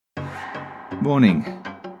Warning.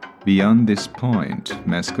 Beyond this point,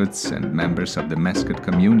 mascots and members of the mascot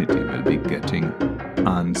community will be getting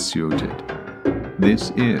unsuited.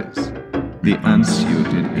 This is the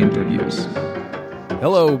Unsuited Interviews.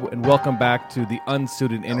 Hello, and welcome back to the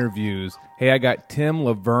Unsuited Interviews. Hey, I got Tim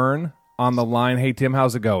Laverne on the line. Hey, Tim,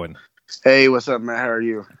 how's it going? Hey, what's up, Matt? How are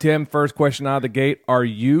you? Tim, first question out of the gate. Are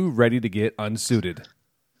you ready to get unsuited?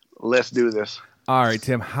 Let's do this. All right,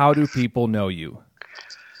 Tim, how do people know you?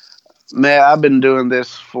 Man, I've been doing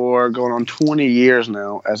this for going on 20 years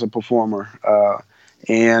now as a performer.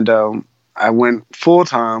 And I went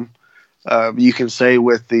full-time, you can say,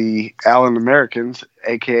 with the Allen Americans,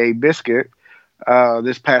 a.k.a. Biscuit,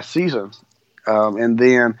 this past season. And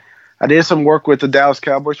then I did some work with the Dallas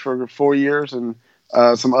Cowboys for 4 years and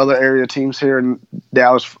some other area teams here in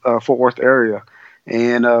Dallas, Fort Worth area.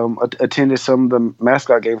 And attended some of the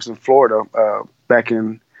mascot games in Florida back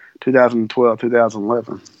in 2012,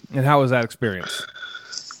 2011. And how was that experience?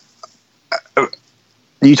 Are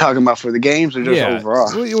you talking about for the games or just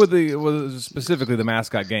overall? With specifically the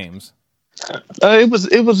mascot games.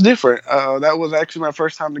 It was different. That was actually my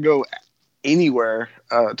first time to go anywhere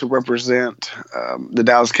to represent the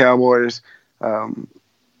Dallas Cowboys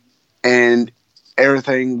and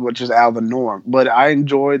everything which is out of the norm. But I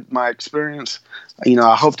enjoyed my experience. You know,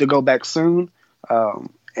 I hope to go back soon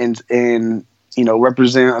and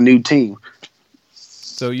represent a new team.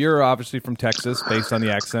 So you're obviously from Texas, based on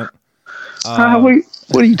the accent.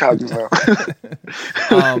 What are you talking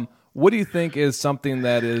about? What do you think is something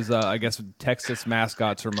that is, I guess, Texas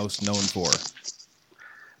mascots are most known for?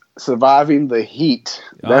 Surviving the heat.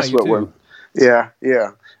 That's what we're. Yeah.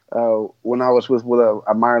 When I was with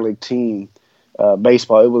a minor league team,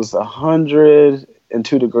 baseball, it was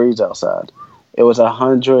 102 degrees outside. It was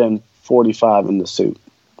 145 in the suit.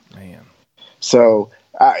 Man. So,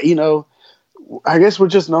 I guess we're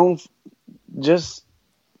just known,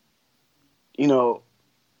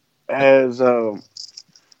 as some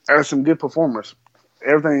good performers.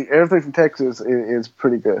 Everything from Texas is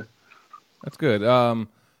pretty good. That's good.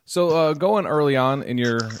 So going early on in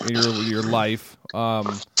your life,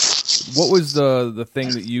 what was the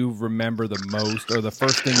thing that you remember the most, or the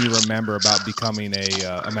first thing you remember about becoming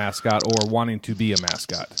a mascot or wanting to be a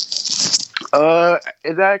mascot?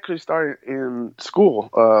 It actually started in school.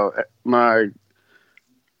 My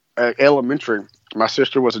elementary. My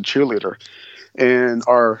sister was a cheerleader, and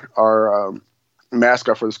our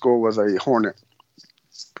mascot for the school was a hornet.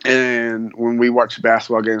 And when we watched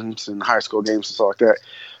basketball games and high school games and stuff like that,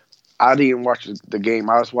 I didn't watch the game.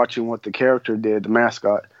 I was watching what the character did, the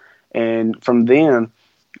mascot. And from then,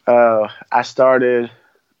 I started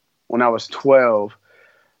when I was 12.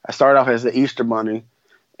 I started off as the Easter Bunny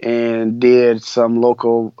and did some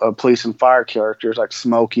local police and fire characters like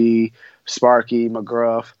Smokey, Sparky,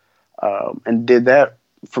 McGruff, and did that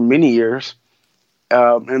for many years.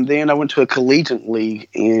 And then I went to a collegiate league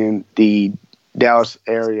in the Dallas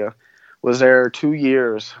area. Was there 2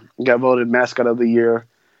 years. Got voted mascot of the year.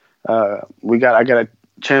 I got a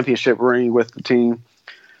championship ring with the team.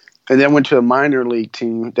 And then went to a minor league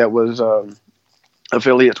team that was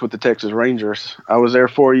affiliates with the Texas Rangers. I was there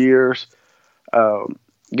 4 years.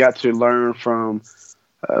 Got to learn from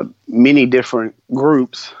many different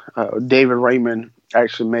groups. David Raymond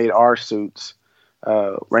actually made our suits,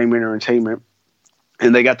 Raymond Entertainment,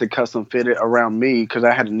 and they got to custom fit it around me because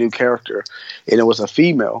I had a new character, and it was a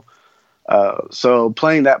female. So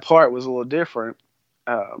playing that part was a little different,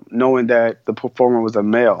 knowing that the performer was a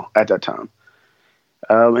male at that time.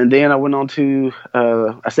 And then I went on to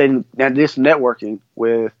I stayed at this networking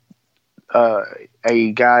with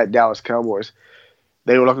a guy at Dallas Cowboys.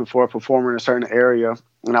 They were looking for a performer in a certain area,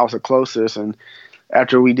 and I was the closest. And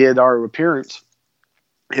after we did our appearance,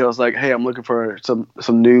 he was like, "Hey, I'm looking for some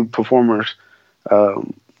new performers.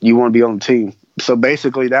 You want to be on the team?" So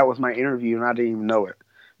basically, that was my interview, and I didn't even know it.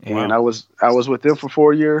 Wow. And I was with them for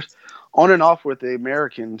 4 years, on and off with the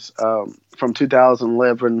Americans from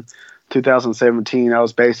 2011, 2017. I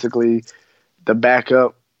was basically the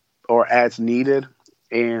backup or as needed,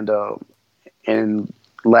 and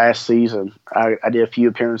last season, I did a few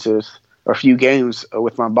appearances or a few games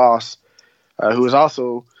with my boss, who was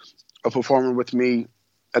also a performer with me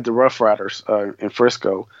at the Rough Riders in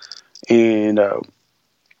Frisco. And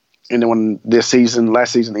then when last season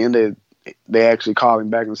ended, they actually called me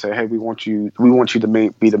back and said, "Hey, we want you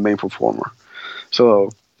to be the main performer."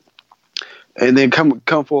 So, and then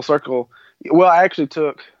come full circle. Well, I actually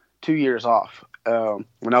took 2 years off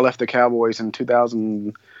when I left the Cowboys in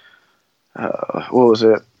 2000. What was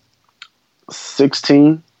it?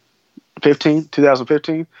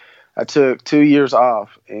 2015. I took 2 years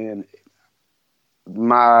off, and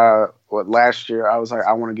my last year I was like,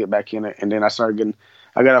 I want to get back in it, and then I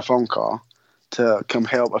got a phone call to come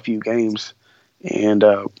help a few games, and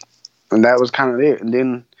that was kind of it. And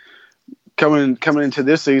then coming into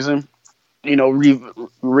this season,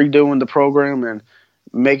 redoing the program and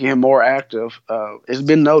making him more active, it's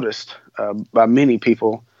been noticed by many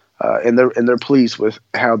people, and they're pleased with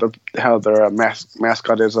how their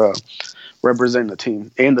mascot is representing the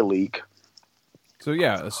team and the league. So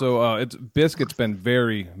it's Biscuit's been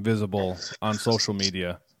very visible on social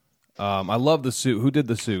media. I love the suit. Who did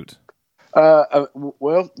the suit?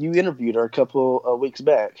 Well, you interviewed her a couple of weeks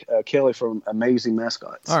back, Kelly from Amazing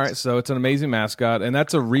Mascots. All right, so it's an Amazing Mascot, and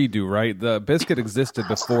that's a redo, right? The Biscuit existed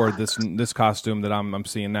before this costume that I'm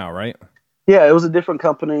seeing now, right? Yeah, it was a different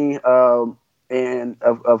company, and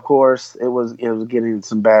of course it was getting in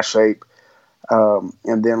some bad shape.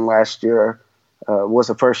 And then last year was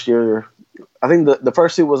the first year. I think the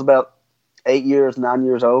first suit was about 9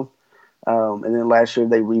 years old, and then last year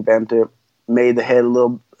they revamped it, made the head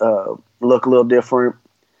look a little different.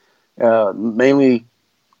 Mainly,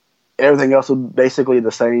 everything else was basically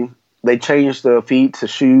the same. They changed the feet to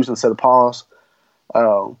shoes instead of paws,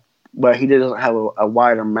 but he doesn't have a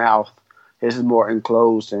wider mouth. His is more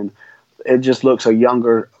enclosed, and it just looks a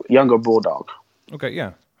younger bulldog. Okay,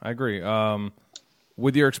 yeah, I agree.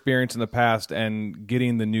 With your experience in the past and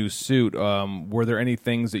getting the new suit, were there any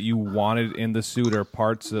things that you wanted in the suit or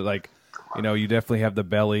parts that, you definitely have the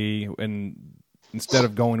belly, and instead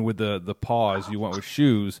of going with the paws, you went with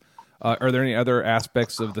shoes. Are there any other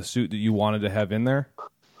aspects of the suit that you wanted to have in there?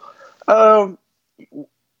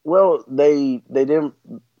 Well, they didn't.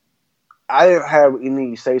 I didn't have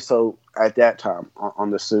any say so at that time on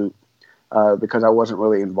the suit because I wasn't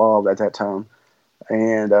really involved at that time,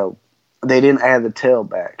 and they didn't add the tail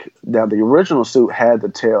back. Now the original suit had the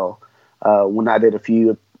tail when I did a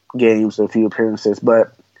few games, a few appearances,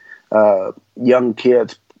 but young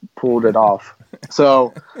kids pulled it off.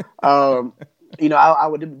 So, I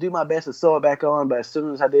would do my best to sew it back on, but as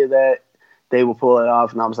soon as I did that, they would pull it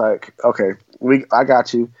off, and I was like, okay, I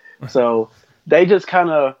got you. So they just kind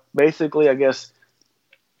of basically, I guess,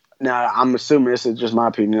 now I'm assuming this is just my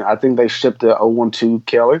opinion, I think they shipped the 01 to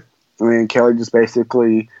Kelly, and Kelly just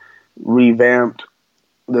basically revamped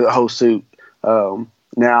the whole suit.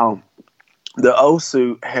 Now, the O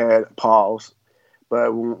suit had paws,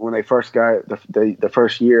 but when they first got it, the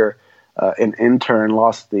first year, an intern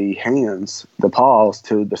lost the paws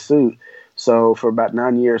to the suit. So for about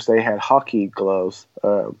 9 years, they had hockey gloves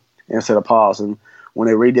instead of paws. And when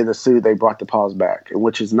they redid the suit, they brought the paws back,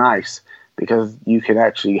 which is nice because you can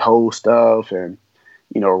actually hold stuff and,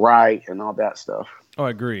 write and all that stuff. Oh, I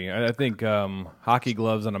agree. I think hockey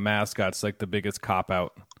gloves on a mascot's like the biggest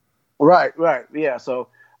cop-out. Right. Yeah, so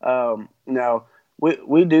now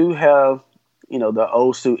we do have, the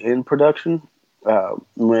O suit in production.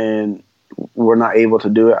 When we're not able to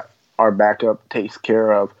do it, our backup takes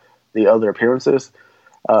care of the other appearances.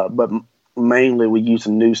 But mainly we use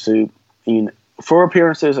a new suit for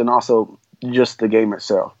appearances and also just the game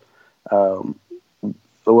itself.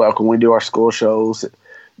 Like when we do our school shows,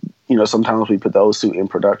 sometimes we put the O suit in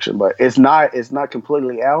production, but it's not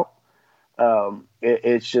completely out.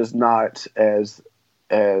 It's just not as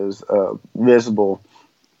visible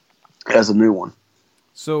as a new one.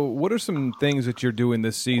 So what are some things that you're doing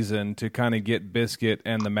this season to kind of get Biscuit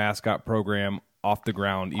and the mascot program off the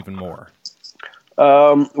ground even more?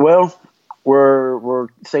 Well, we're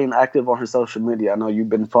staying active on his social media. I know you've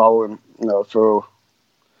been following, for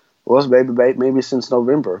maybe since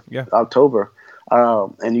November, October,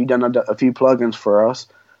 and you've done a few plugins for us.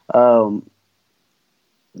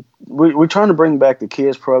 We're trying to bring back the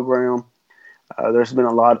kids program. There's been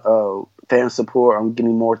a lot of fan support on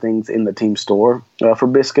getting more things in the team store for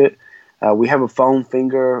Biscuit. We have a foam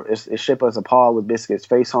finger. It's shipped as a paw with Biscuit's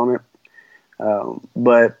face on it,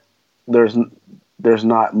 but there's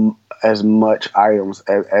not as much items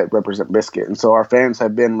at represent Biscuit, and so our fans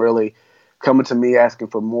have been really coming to me asking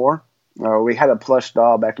for more. We had a plush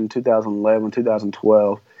doll back in 2011,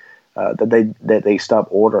 2012 that they stopped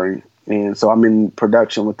ordering, and so I'm in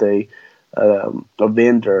production with a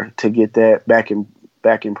vendor to get that back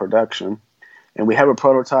in production, and we have a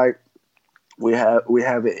prototype. We have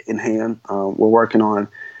it in hand. We're working on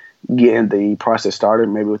getting the process started,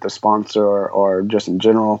 maybe with a sponsor or just in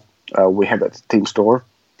general. We have that team store,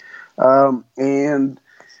 and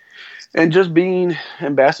just being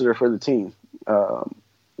ambassador for the team. I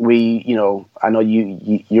know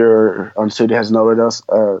your Unsuited has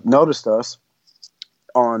noticed us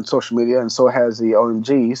on social media, and so has the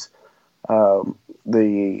OMGs.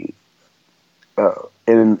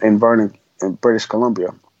 In Vergne, in British Columbia.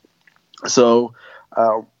 So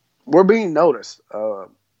we're being noticed,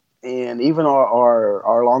 and even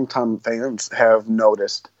our longtime fans have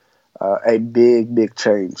noticed a big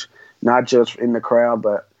change, not just in the crowd,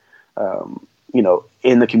 but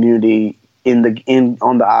in the community, in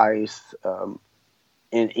on the ice,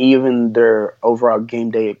 and even their overall game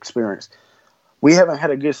day experience. We haven't had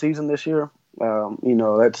a good season this year.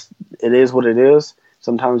 It is what it is.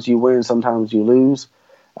 Sometimes you win, sometimes you lose,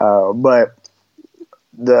 but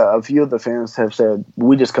a few of the fans have said,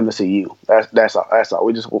 "We just come to see you. That's all. That's all.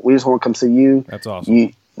 We just want to come see you." That's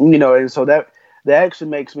awesome. And so that actually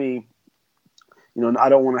makes me, I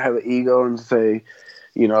don't want to have an ego and say,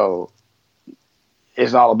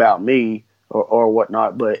 it's all about me or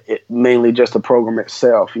whatnot, but it mainly just the program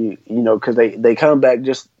itself. Because they come back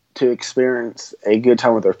just to experience a good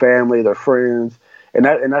time with their family, their friends, and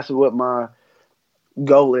that's what my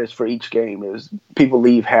goal is for each game. Is people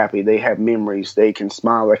leave happy, they have memories, they can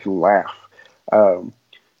smile, they can laugh,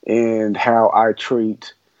 and how I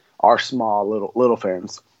treat our small little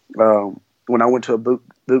fans. When I went to a boot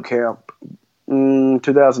camp in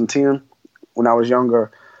 2010, when I was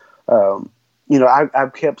younger,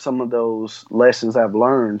 I've kept some of those lessons I've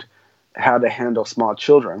learned how to handle small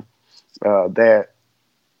children that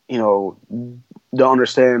don't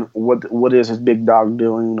understand what is this big dog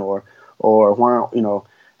doing, or why,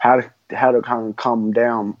 how to kind of calm them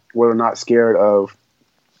down where they're not scared of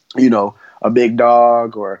a big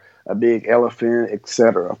dog or a big elephant,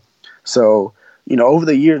 etc. So over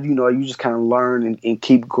the years, you just kind of learn and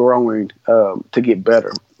keep growing to get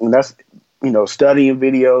better, and that's studying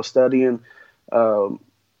video, studying the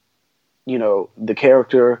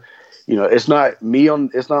character. It's not me on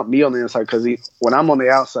the inside, because when I'm on the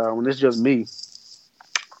outside, when it's just me,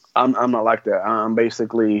 I'm not like that. I'm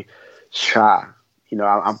basically shy.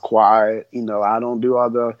 I'm quiet. I don't do all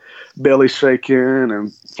the belly shaking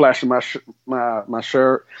and flashing my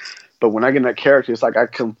shirt. But when I get in that character, it's like I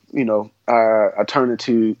turn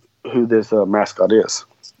into who this mascot is.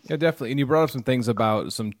 Yeah, definitely. And you brought up some things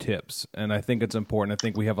about some tips, and I think it's important. I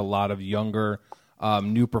think we have a lot of younger,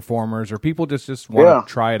 new performers, or people just want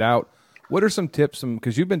to try it out. What are some tips?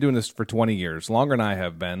 Because you've been doing this for 20 years, longer than I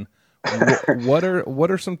have been. What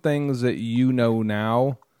are some things that you know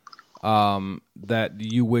now that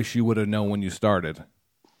you wish you would have known when you started?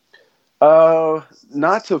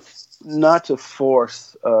 Not to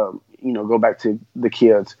force, go back to the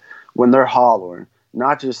kids when they're hollering.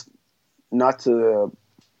 Not to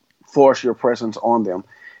force your presence on them.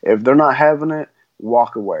 If they're not having it,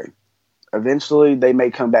 walk away. Eventually, they may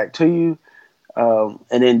come back to you, and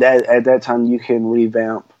then at that time you can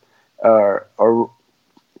revamp or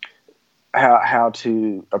how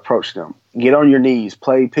to approach them. Get on your knees,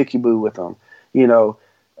 play picky-boo with them.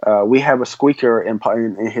 We have a squeaker in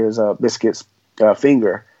his Biscuit's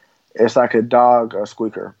finger. It's like a dog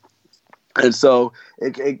squeaker, and so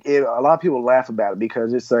a lot of people laugh about it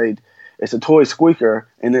because it's a toy squeaker,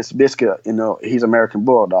 and it's Biscuit. He's American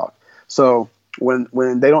Bulldog. So when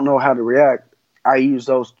they don't know how to react, I use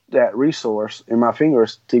that resource in my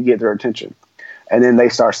fingers to get their attention, and then they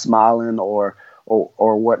start smiling or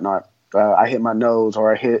whatnot. I hit my nose,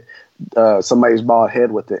 or I hit somebody's bald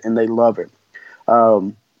head with it, and they love it.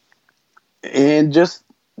 And just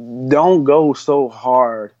don't go so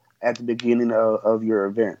hard at the beginning of your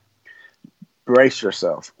event. Brace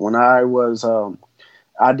yourself. When I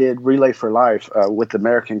did Relay for Life with the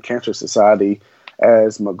American Cancer Society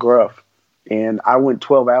as McGruff, and I went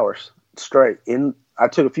 12 hours straight. I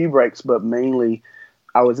took a few breaks, but mainly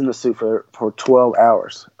I was in the suit for 12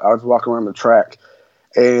 hours. I was walking around the track.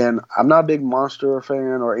 And I'm not a big Monster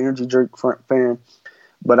fan or energy drink fan,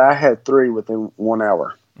 but I had 3 within 1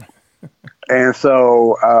 hour. And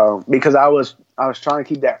so, because I was trying to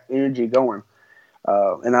keep that energy going,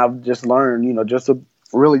 and I've just learned, just to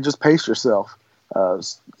really just pace yourself.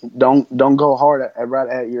 Don't go hard right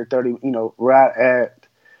at your 30, right at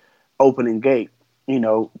opening gate.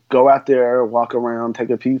 Go out there, walk around, take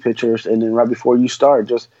a few pictures, and then right before you start,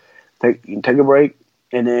 just take a break.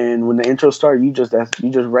 And then when the intro starts, you just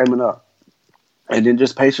ramming up, and then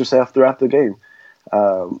just pace yourself throughout the game.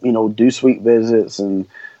 Do sweet visits, and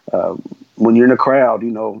when you're in a crowd,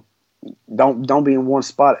 don't be in one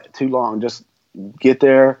spot too long. Just get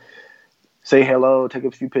there, say hello, take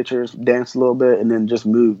a few pictures, dance a little bit, and then just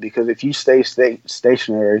move. Because if you stay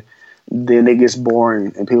stationary, then it gets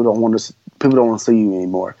boring, and people don't want to see you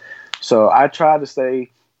anymore. So I try to stay.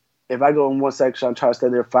 If I go in one section, I try to stay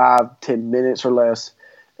there 5-10 minutes or less,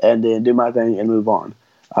 and then do my thing and move on,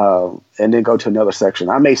 and then go to another section.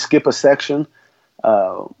 I may skip a section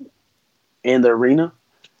in the arena,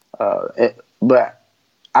 but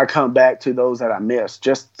I come back to those that I missed,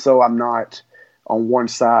 just so I'm not on one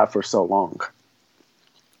side for so long.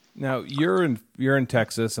 Now you're in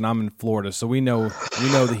Texas and I'm in Florida, so we know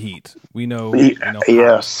the heat. We know hot.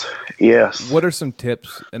 Yes. What are some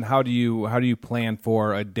tips, and how do you plan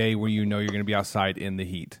for a day where you know you're going to be outside in the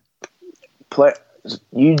heat?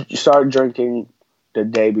 You start drinking the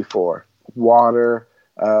day before. Water.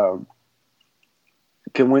 Can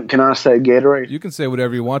I say Gatorade? You can say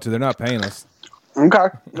whatever you want to. They're not paying us. Okay.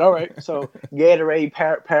 All right. So Gatorade,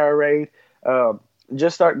 Powerade.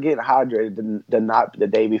 Just start getting hydrated the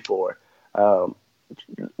day before.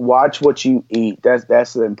 Watch what you eat.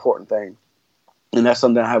 That's the important thing, and that's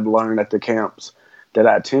something I have learned at the camps that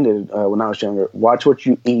I attended when I was younger. Watch what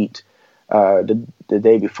you eat the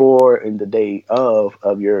day before and the day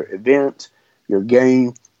of your event, your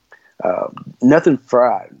game. Nothing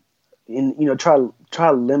fried, and try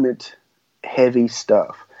to limit heavy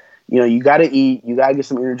stuff. You got to eat, you got to get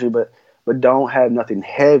some energy, but don't have nothing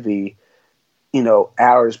heavy.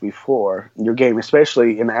 Hours before your game,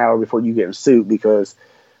 especially an hour before you get in suit, because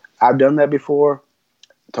I've done that before.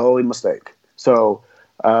 Totally mistake. So,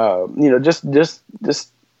 just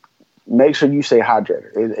make sure you stay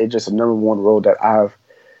hydrated. It's just a number one rule that I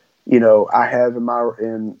have in my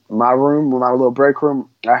room, in my little break room.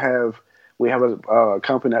 We have a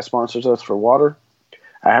company that sponsors us for water.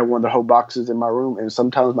 I have one of the whole boxes in my room, and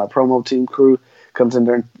sometimes my promo team crew comes in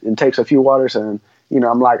there and takes a few waters, and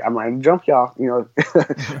I'm like, jump y'all,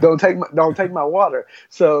 don't take my water.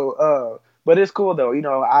 So, but it's cool though.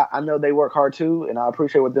 I know they work hard too, and I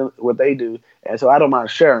appreciate what they do. And so I don't mind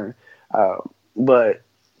sharing. But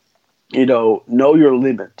know your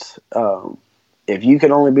limits. If you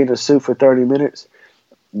can only be in a suit for 30 minutes,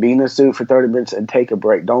 be in a suit for 30 minutes and take a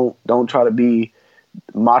break. Don't try to be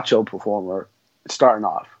macho performer starting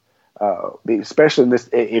off. Especially in this,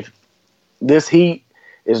 if this heat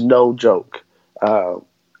is no joke.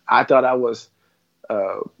 I thought I was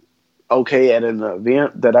okay at an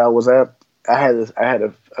event that I was at. I had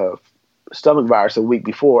a stomach virus a week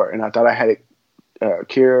before, and I thought I had it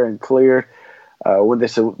cured and cleared. When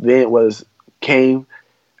this event came,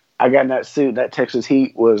 I got in that suit. That Texas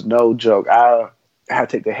heat was no joke. I had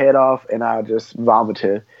to take the head off, and I just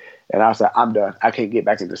vomited. And I was like, I'm done. I can't get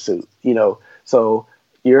back in the suit. So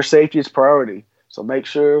your safety is priority. So make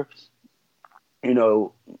sure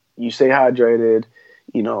you stay hydrated.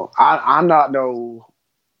 I'm not no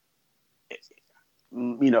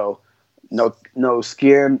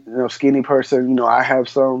skinny person. I have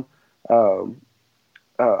some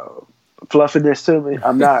fluffiness to me.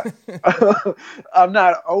 I'm not I'm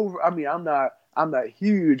not over. I mean, I'm not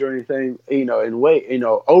huge or anything. In weight.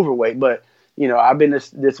 Overweight, but I've been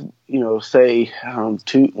this say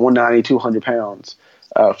 190, 200 pounds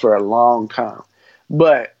for a long time,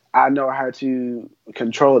 but I know how to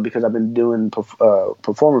control it because I've been doing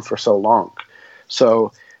performance for so long.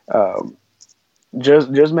 So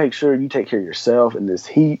just make sure you take care of yourself in this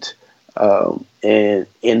heat and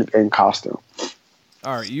in costume.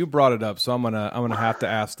 All right, you brought it up, so I'm gonna have to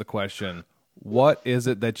ask the question: what is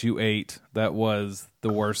it that you ate that was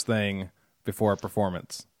the worst thing before a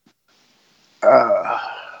performance? I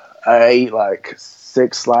ate like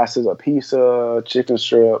 6 slices of pizza, chicken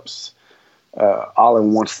strips, all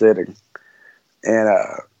in one sitting, and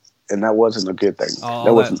that wasn't a good thing.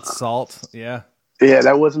 All that salt, yeah,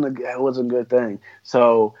 that wasn't a good thing.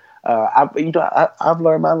 So I've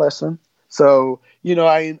learned my lesson. So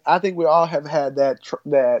I think we all have had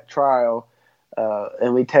that trial,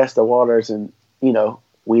 and we test the waters, and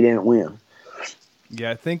we didn't win.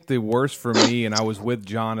 Yeah, I think the worst for me, and I was with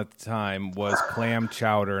John at the time, was clam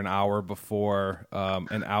chowder an hour before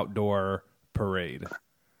an outdoor parade.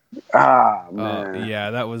 Ah, man.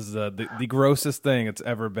 Yeah, that was the grossest thing it's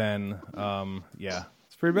ever been. Yeah,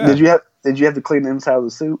 it's pretty bad. Did you have to clean the inside of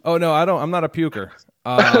the suit? Oh no, I'm not a puker.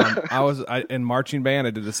 In marching band.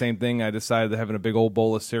 I did the same thing. I decided that having a big old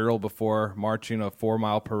bowl of cereal before marching a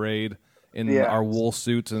 4-mile parade in our wool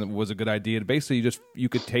suits, and it was a good idea. Basically, you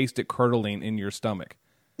could taste it curdling in your stomach.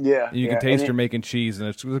 Yeah, you can taste you're making cheese, and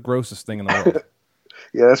it's the grossest thing in the world.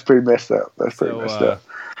 Yeah, that's pretty messed up. Messed up.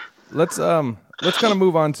 Let's kind of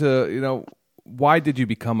move on to why did you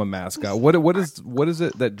become a mascot? What is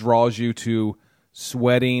it that draws you to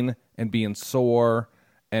sweating and being sore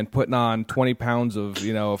and putting on 20 pounds of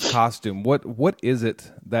costume? What is it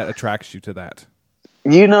that attracts you to that?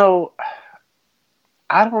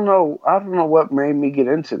 I don't know what made me get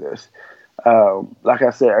into this. Like I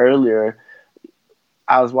said earlier,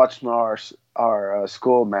 I was watching our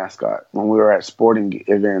school mascot when we were at sporting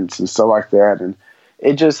events and stuff like that, and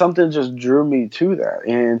something just drew me to that.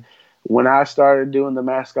 And when I started doing the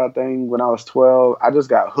mascot thing when I was 12, I just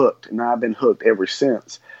got hooked, and I've been hooked ever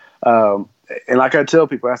since. And like I tell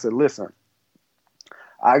people, I said, listen,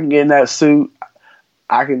 I can get in that suit.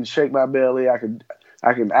 I can shake my belly. I can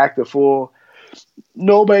act a fool.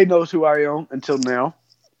 Nobody knows who I am until now.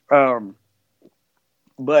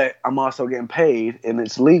 But I'm also getting paid, and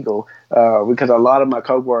it's legal because a lot of my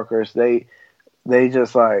coworkers, they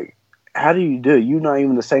just like, how do you do it? You're not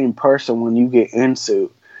even the same person when you get in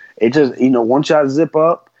suit. It just, once I zip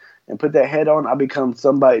up and put that head on, I become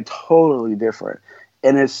somebody totally different.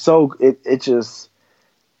 And it's so, it's just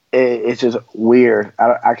weird.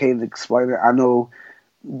 I can't explain it. I know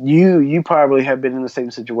you probably have been in the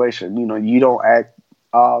same situation. You don't act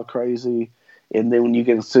all crazy. And then when you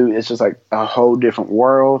get in suit, it's just like a whole different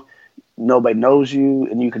world. Nobody knows you,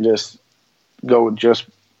 and you can just go just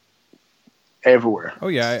everywhere. Oh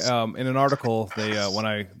yeah, in an article, they when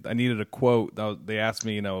I needed a quote, they asked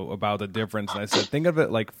me, about the difference, and I said, think of it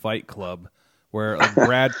like Fight Club, where like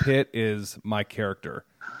Brad Pitt is my character,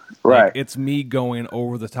 right? Like, it's me going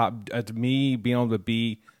over the top. It's me being able to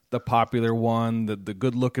be the popular one, the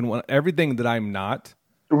good looking one, everything that I'm not.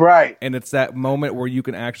 Right. And it's that moment where you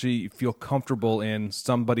can actually feel comfortable in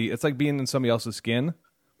somebody. It's like being in somebody else's skin.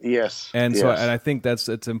 Yes. And yes. so, and I think it's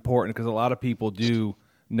important because a lot of people do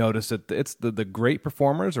notice that it's the great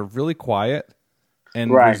performers are really quiet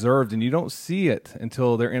and reserved, and you don't see it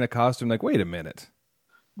until they're in a costume. Like, wait a minute.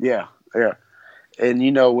 Yeah. Yeah. And,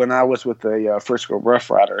 when I was with the Frisco Rough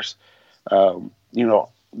Riders,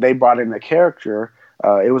 they brought in a character.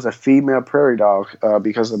 It was a female prairie dog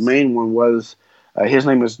because the main one was, his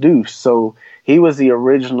name is Deuce. So he was the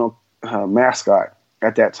original mascot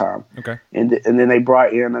at that time. Okay. And then they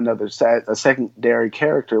brought in a secondary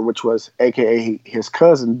character, which was AKA his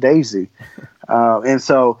cousin, Daisy. And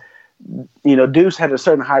so, Deuce had a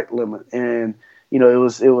certain height limit, and, it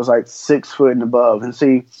was like 6 foot and above. And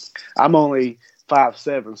see, I'm only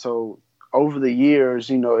 5'7", so over the years,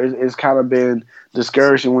 it's kind of been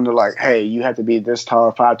discouraging when they're like, hey, you have to be this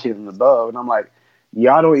tall, 5'10" and above. And I'm like,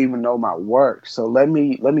 y'all don't even know my work. So let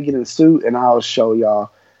me get in a suit, and I'll show y'all,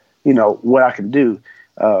 what I can do.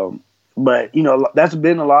 But, that's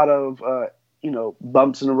been a lot of,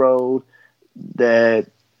 bumps in the road that,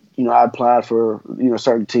 I applied for,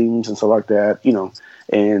 certain teams and stuff like that,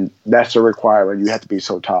 and that's a requirement. You have to be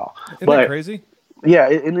so tall. Isn't that crazy? Yeah,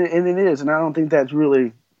 and it is. And I don't think that's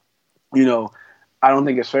really, I don't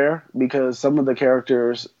think it's fair because some of the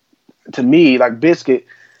characters, to me, like Biscuit,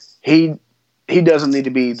 he doesn't need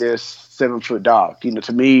to be this 7-foot dog.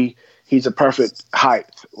 To me, he's a perfect height,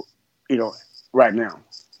 right now.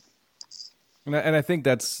 And I think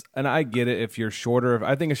and I get it if you're shorter.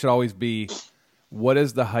 I think it should always be, what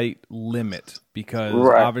is the height limit? Because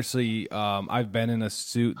obviously I've been in a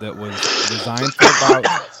suit that was designed for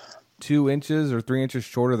about 2 inches or 3 inches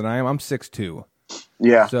shorter than I am. I'm 6'2".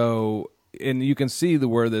 Yeah. So, and you can see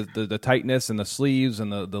where the tightness and the sleeves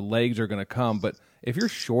and the legs are going to come. But if you're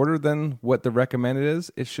shorter than what the recommended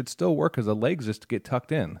is, it should still work because the legs just get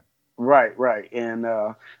tucked in. Right. And,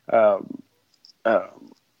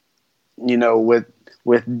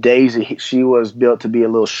 with Daisy, she was built to be a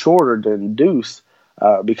little shorter than Deuce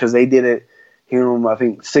because they did him, I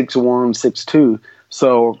think, 6'1", 6'2".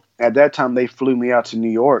 So at that time, they flew me out to New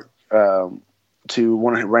York to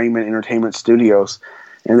one of Raymond Entertainment Studios,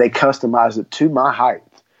 and they customized it to my height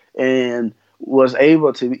and was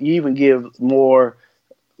able to even give more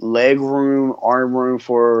leg room, arm room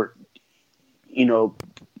for,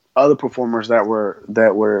 other performers that were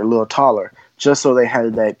a little taller, just so they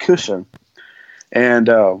had that cushion. And,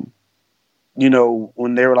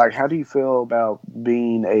 when they were like, how do you feel about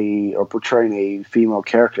being or portraying a female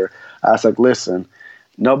character? I was like, listen,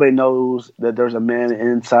 nobody knows that there's a man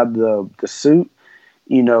inside the suit.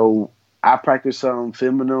 I practice some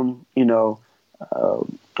feminine,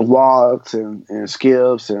 walks and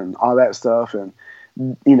skips and all that stuff. And,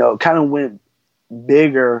 kind of went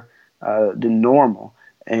bigger than normal.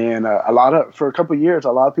 And for a couple of years,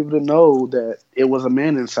 a lot of people didn't know that it was a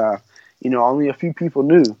man inside. Only a few people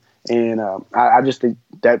knew. And I just think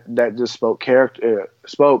that just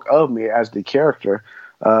spoke of me as the character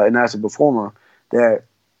and as a performer, that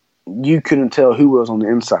you couldn't tell who was on the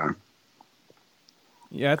inside.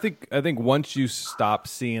 Yeah, I think once you stop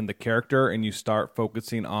seeing the character and you start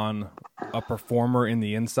focusing on a performer in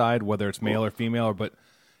the inside, whether it's male or female, but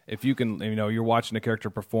if you can, you're watching a character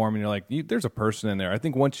perform and you're like, there's a person in there. I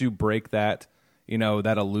think once you break that,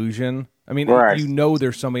 that illusion,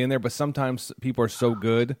 there's somebody in there, but sometimes people are so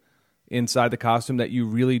good inside the costume that you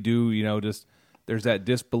really do, just there's that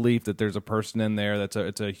disbelief that there's a person in there it's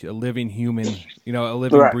a living human, a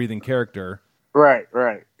living breathing character. Right.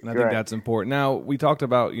 And I think that's important. Now, we talked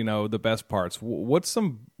about, the best parts. What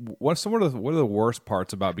are the worst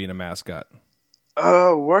parts about being a mascot?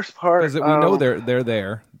 Worst part, because we know they're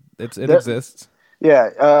there. It exists.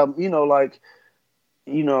 Yeah,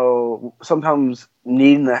 sometimes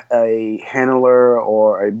needing a handler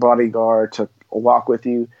or a bodyguard to walk with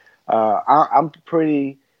you. I'm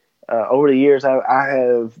pretty. Over the years, I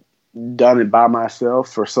have done it by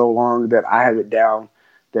myself for so long that I have it down.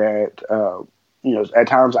 That at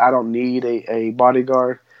times I don't need a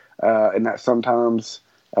bodyguard, and that sometimes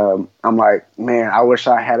I'm like, man, I wish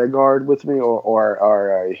I had a guard with me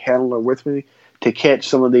or a handler with me to catch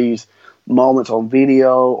some of these moments on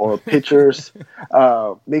video or pictures,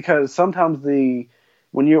 because sometimes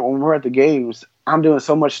when we're at the games, I'm doing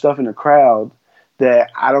so much stuff in the crowd that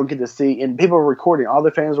I don't get to see, and people are recording. All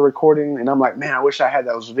the fans are recording, and I'm like, man, I wish I had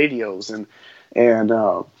those videos, and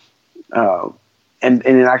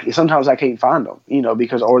sometimes I can't find them,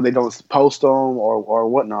 because or they don't post them or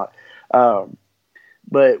whatnot.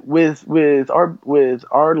 But with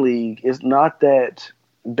our league, it's not that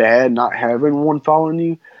bad not having one following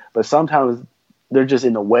you, but sometimes they're just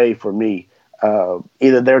in the way for me.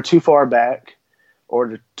 Either they're too far back,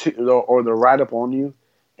 or they're right up on you.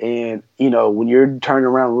 And, when you're turning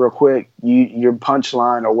around real quick, your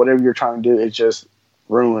punchline or whatever you're trying to do is just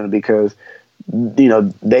ruined because,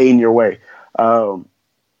 they in your way. Now,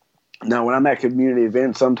 when I'm at community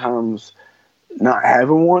events, sometimes not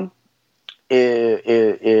having one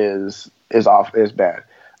is bad.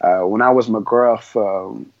 When I was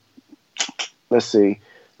McGruff, let's see,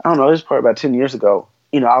 I don't know, it was probably about 10 years ago.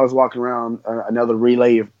 I was walking around another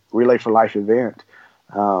Relay for Life event.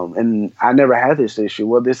 And I never had this issue.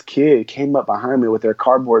 Well, this kid came up behind me with their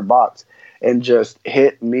cardboard box and just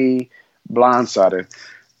hit me blindsided.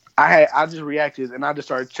 I just reacted and I just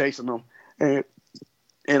started chasing them, and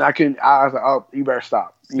I was like, oh, you better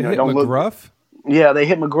stop. They hit McGruff? Look. Yeah, they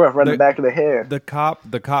hit McGruff right in the back of the head. The cop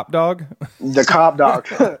dog? The cop dog.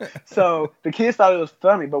 So the kids thought it was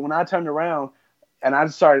funny, but when I turned around and I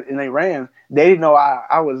started and they ran, they didn't know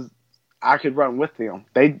I could run with them.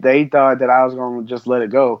 They thought that I was going to just let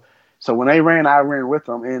it go. So when they ran, I ran with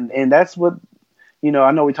them. And that's what,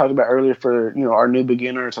 I know we talked about earlier for, our new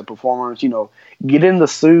beginners and performers, get in the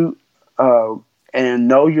suit and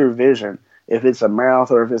know your vision. If it's a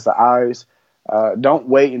mouth or if it's the eyes, don't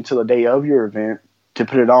wait until the day of your event to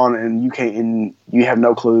put it on and you have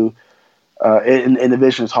no clue. And the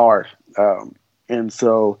vision is hard. And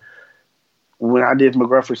so when I did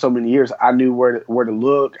McGruff for so many years, I knew where to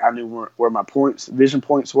look. I knew where my vision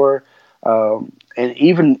points were. And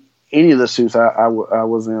even any of the suits I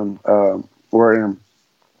was in were in.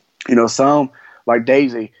 Some like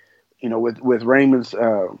Daisy, with Raymond's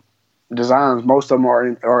designs, most of them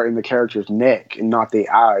are in the character's neck and not the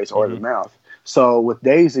eyes or the mouth. So with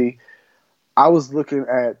Daisy, I was looking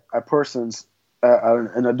at a person's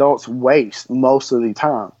an adult's waist most of the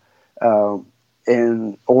time.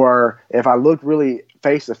 Or if I looked really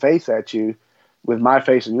face to face at you with my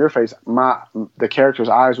face and your face, the character's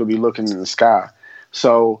eyes would be looking in the sky.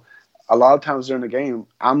 So a lot of times during the game,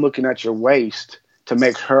 I'm looking at your waist to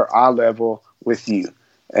make her eye level with you.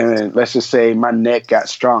 And let's just say my neck got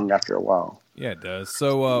strong after a while. Yeah, it does.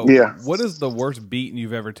 So what is the worst beating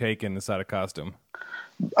you've ever taken inside a costume?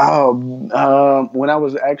 When I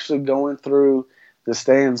was actually going through the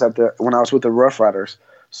stands when I was with the Rough Riders.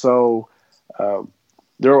 So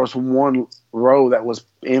there was one row that was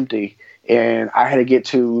empty, and I had to get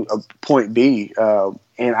to a point B,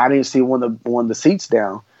 and I didn't see one of the seats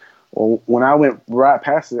down. Well, when I went right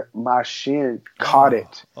past it, my shin caught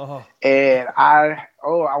it, and I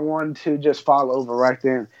wanted to just fall over right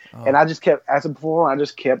then, and I just kept, as a performer, I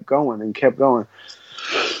just kept going and kept going.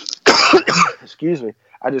 Excuse me,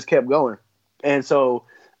 I just kept going, and so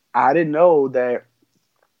I didn't know that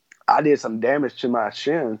I did some damage to my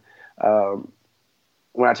shin.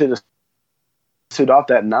 When I took the suit off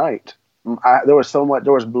that night, there was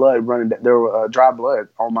blood running. There was dry blood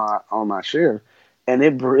on my shin, and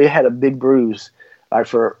it had a big bruise, like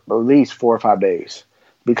for at least 4 or 5 days,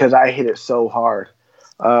 because I hit it so hard.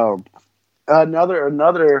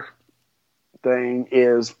 Another thing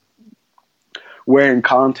is wearing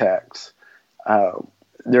contacts.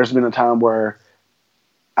 There's been a time where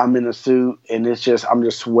I'm in a suit and I'm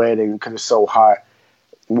just sweating because it's so hot.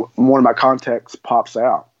 One of my contacts pops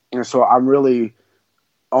out, and so I'm really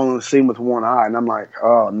on the scene with one eye, and I'm like,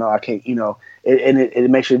 oh no, I can't. It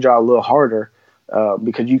makes your job a little harder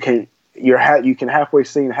because you can halfway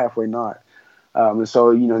see and halfway not, and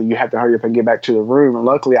so you have to hurry up and get back to the room. And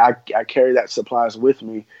luckily, I carry that supplies with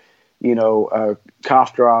me,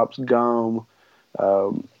 cough drops, gum,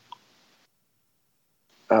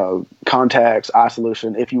 contacts, eye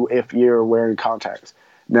solution if you're wearing contacts.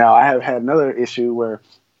 Now I have had another issue where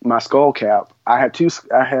my skull cap. I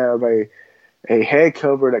have a head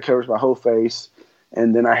cover that covers my whole face,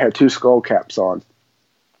 and then I have 2 skull caps on.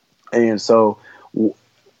 And so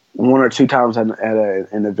one or two times at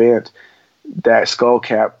an event, that skull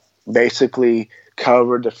cap basically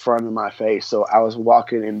covered the front of my face. So I was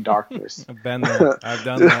walking in darkness. I've been there. I've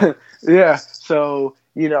done that. Yeah. So,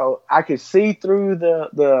 I could see through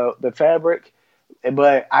the fabric,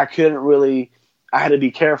 but I couldn't really, I had to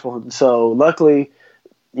be careful. And so luckily,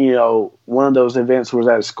 one of those events was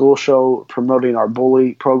at a school show promoting our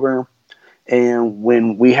bully program. And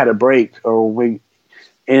when we had a break or we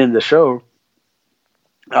ended the show,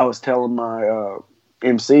 I was telling my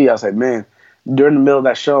MC, I was like, man, during the middle of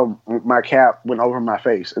that show, my cap went over my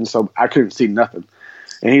face. And so I couldn't see nothing.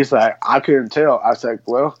 And he's like, I couldn't tell. I was like,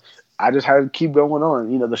 well, I just had to keep going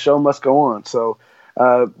on. The show must go on. So,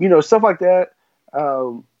 stuff like that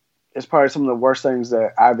is probably some of the worst things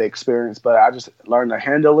that I've experienced. But I just learned to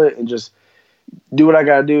handle it and just do what I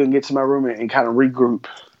got to do and get to my room and kind of regroup.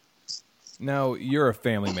 Now, you're a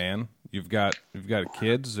family man. You've got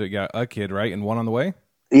kids. You got a kid, right? And one on the way?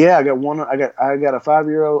 Yeah, I got one. I got a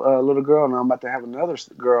 5-year-old little girl, and I'm about to have another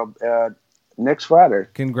girl next Friday.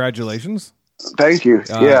 Congratulations! Thank you.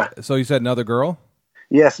 Yeah. So you said another girl?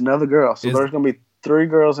 Yes, another girl. So there's going to be 3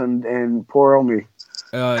 girls and poor old me.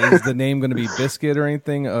 Is the name going to be Biscuit or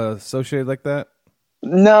anything associated like that?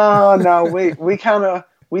 No. We thought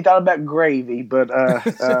about Gravy, but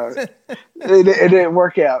it didn't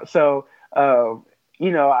work out. So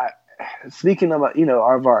speaking of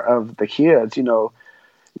of the kids,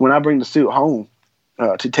 when I bring the suit home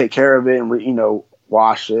to take care of it and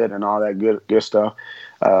wash it and all that good stuff,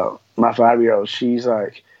 my 5-year-old, she's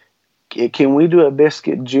like, can we do a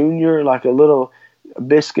Biscuit Junior, like a little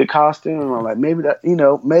Biscuit costume? And I'm like, maybe that,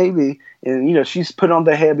 maybe. And she's put on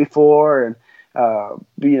the head before, and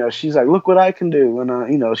she's like, look what I can do.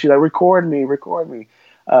 And she's like, record me.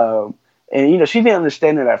 And she didn't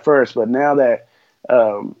understand it at first, but now that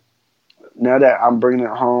I'm bringing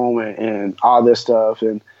it home and all this stuff,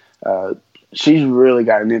 and she's really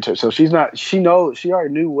gotten into it. So she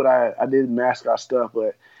already knew what I did mascot stuff,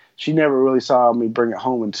 but she never really saw me bring it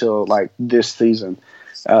home until like this season.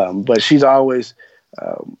 But she's always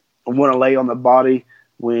want to lay on the body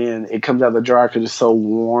when it comes out of the dryer because it's so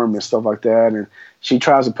warm and stuff like that. And she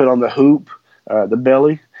tries to put on the hoop, the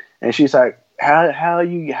belly, and she's like, how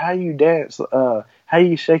you dance? How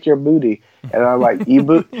you shake your booty? And I'm like, you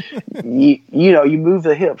move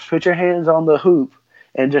the hips, put your hands on the hoop,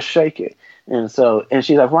 and just shake it. And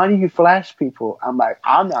she's like, why do you flash people? I'm like,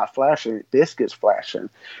 I'm not flashing. Biscuit's flashing.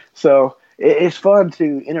 So it's fun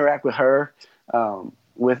to interact with her,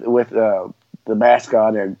 with the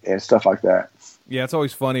mascot and stuff like that. Yeah, it's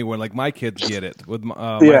always funny when like my kids get it. With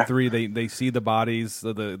my 3, they see the bodies,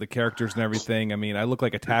 the characters and everything. I mean, I look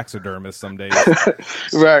like a taxidermist some days.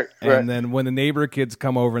 Right. And then when the neighbor kids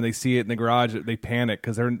come over and they see it in the garage, they panic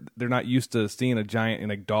because they're not used to seeing a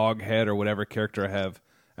giant dog head or whatever character I have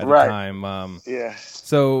at the time. Yeah.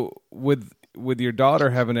 So with your daughter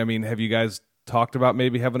have you guys talked about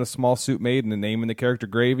maybe having a small suit made and naming the character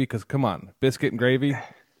Gravy? Because come on, Biscuit and Gravy.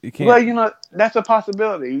 You can't. Well, that's a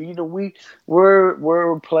possibility.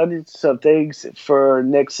 We're planning some things for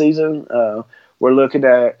next season. We're looking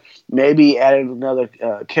at maybe adding another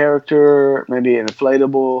character, maybe an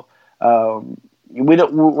inflatable.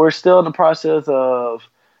 We're still in the process of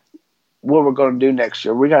what we're going to do next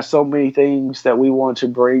year. We got so many things that we want to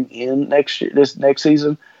bring in this next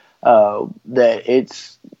season, that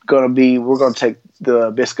it's going to be. We're going to take the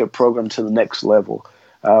Biscuit program to the next level.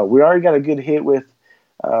 We already got a good hit with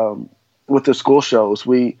the school shows.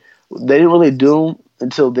 They didn't really do them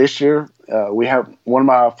until this year. We have one of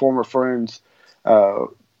my former friends that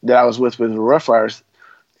I was with the Rough Riders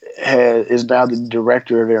is now the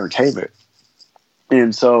director of entertainment.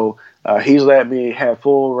 And so he's let me have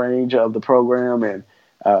full range of the program and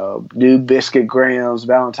do Biscuit Grams,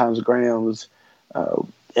 Valentine's Grams,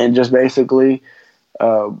 and just basically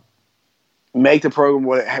make the program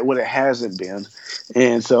what it hasn't been.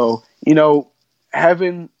 And so,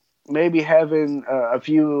 having a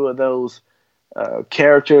few of those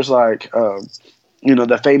characters like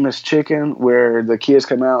the famous chicken where the kids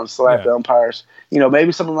come out and slap the umpires,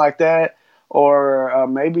 maybe something like that, or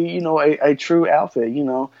maybe a true outfit.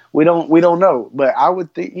 We don't know, but I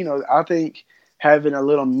would think I think having a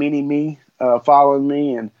little mini me following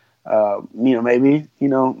me, and maybe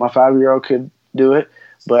my 5-year-old could do it.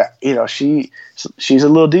 But she's a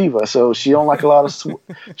little diva, so she don't like a lot of sweat.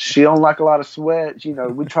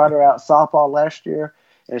 We tried her out softball last year,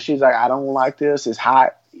 and she's like, I don't like this. It's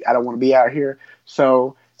hot. I don't want to be out here.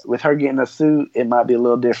 So with her getting a suit, it might be a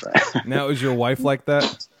little different. Now, is your wife like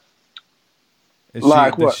that?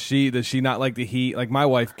 Like what? Does she not like the heat? Like my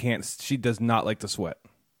wife can't. She does not like to sweat.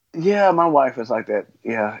 Yeah, my wife is like that.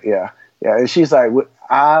 Yeah. And she's like,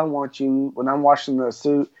 I want you, when I'm washing the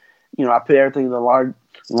suit, I put everything in the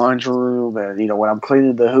laundry room, and, when I'm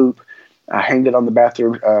cleaning the hoop, I hang it on the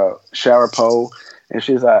bathroom shower pole. And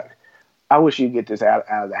she's like, I wish you'd get this out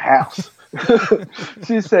of the house.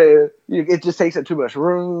 She said, it just takes up too much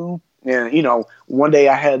room. And, one day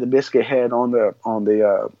I had the biscuit head on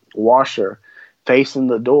the washer facing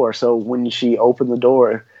the door. So when she opened the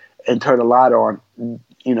door and turned the light on,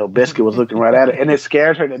 Biscuit was looking right at it, and it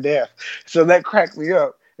scared her to death. So that cracked me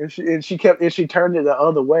up. And she turned it the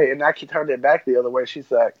other way, and I turned it back the other way. She's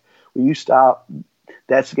like, "Will you stop?"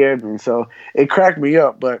 That scared me. So it cracked me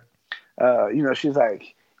up. But she's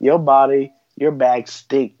like, "Your body, your bag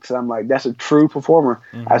stinks." I'm like, "That's a true performer."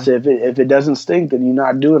 Mm-hmm. I said, "If it doesn't stink, then you're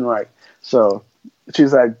not doing right." So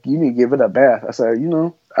she's like, "You need to give it a bath." I said,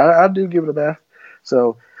 I do give it a bath.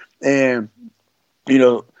 So, and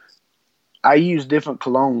I use different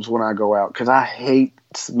colognes when I go out because I hate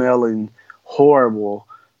smelling horrible.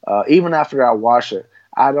 Even after I wash it,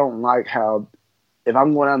 I don't like how, if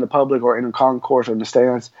I'm going out in the public or in the concourse or in the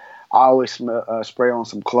stands, I always spray on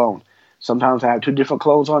some cologne. Sometimes I have 2 different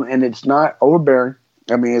colognes on, and it's not overbearing.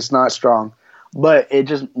 I mean, it's not strong. But it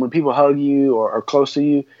just, when people hug you or are close to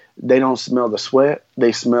you, they don't smell the sweat.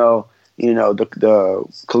 They smell, the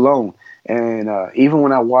cologne. And even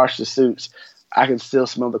when I wash the suits, I can still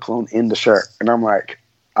smell the cologne in the shirt. And I'm like,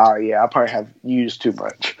 oh, yeah, I probably have used too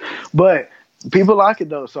much. But people like it,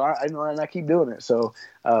 though, so I know, and I keep doing it. So,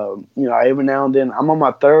 every now and then, I'm on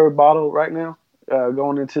my 3rd bottle right now,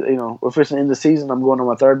 going into, we're fishing in the season. I'm going on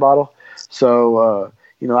my 3rd bottle. So,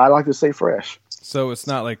 I like to stay fresh. So it's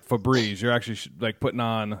not like Febreze. You're actually like putting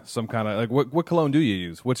on some kind of, like, what cologne do you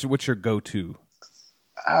use? What's your go-to?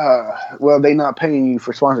 Well, they not paying you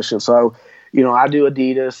for sponsorship. So, I do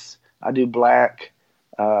Adidas. I do black.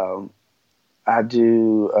 I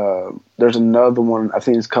do. There's another one. I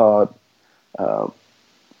think it's called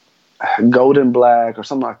Golden Black or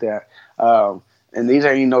something like that. And these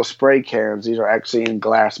are spray cans. These are actually in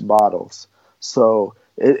glass bottles. So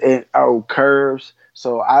curves.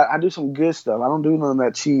 So I do some good stuff. I don't do none of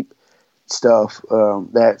that cheap stuff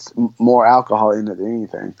that's more alcohol in it than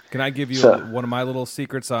anything. Can I give you one of my little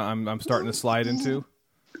secrets I'm starting to slide into?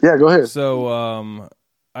 Yeah, go ahead. So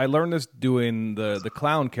I learned this doing the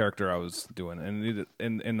clown character I was doing, and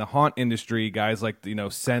in the haunt industry, guys like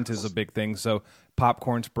scent is a big thing. So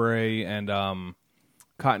popcorn spray and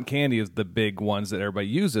cotton candy is the big ones that everybody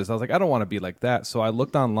uses. I was like, I don't want to be like that. So I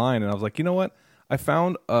looked online and I was like, you know what? I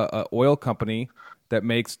found a oil company that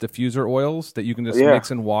makes diffuser oils that you can just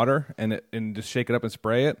mix in water and just shake it up and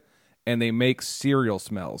spray it, and they make cereal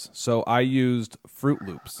smells. So I used Fruit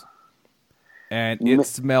Loops. And it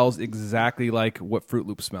smells exactly like what Fruit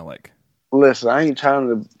Loops smell like. Listen, I ain't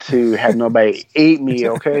trying to have nobody eat me,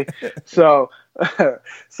 okay? So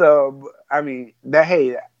I mean,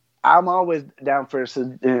 hey, I'm always down for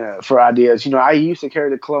ideas. I used to carry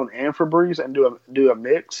the cologne and Febreze and do a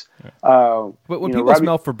mix. But when people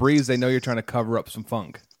smell Febreze, they know you're trying to cover up some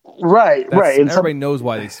funk. Right. And everybody knows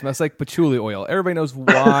why they smell. It's like patchouli oil. Everybody knows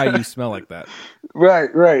why you smell like that.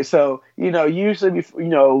 Right. So, usually,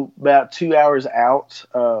 about 2 hours out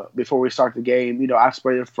before we start the game, I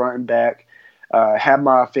spray the front and back, have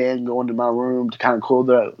my fan go into my room to kind of cool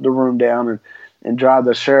the room down and dry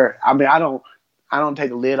the shirt. I mean, I don't take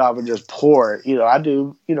the lid off and just pour it. I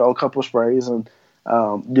do, a couple of sprays and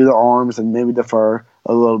do the arms and maybe the fur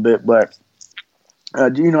a little bit, but I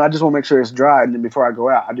just want to make sure it's dry, and then before I go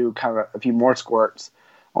out, I do kind of a few more squirts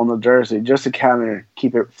on the jersey just to kind of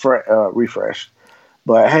keep it refreshed.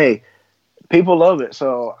 But hey, people love it,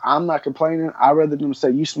 so I'm not complaining. I'd rather them say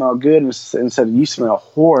you smell good instead of you smell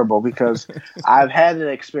horrible, because I've had that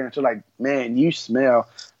experience. They're like, man, you smell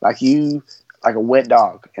like a wet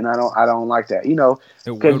dog, and I don't like that.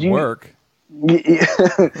 It would work.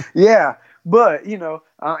 Yeah, but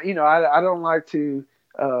I don't like to.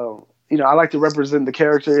 I like to represent the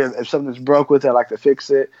character. If something's broke with it, I like to fix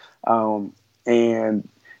it. And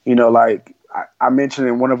like I mentioned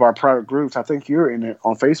in one of our private groups, I think you're in it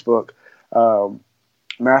on Facebook,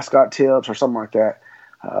 mascot tips or something like that.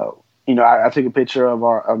 I took a picture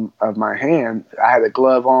of my hand. I had a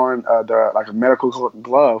glove on, like a medical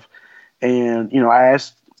glove, and I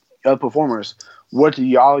asked other performers, what do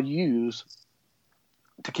y'all use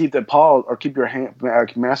to keep the paw or keep your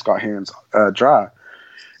mascot hands dry?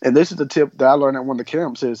 And this is the tip that I learned at one of the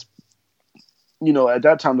camps is, at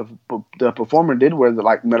that time the performer did wear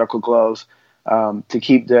the medical gloves to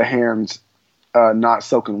keep their hands not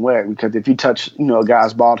soaking wet. Because if you touch, a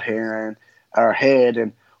guy's bald hair or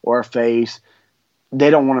head or face, they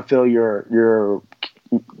don't want to feel your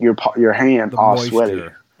hand the all moisture. sweaty.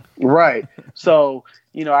 Right. So,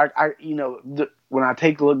 when I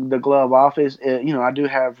take the glove off, I do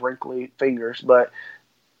have wrinkly fingers, but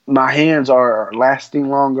my hands are lasting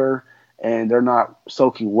longer and they're not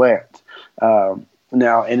soaking wet. Now,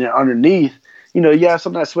 and then underneath, some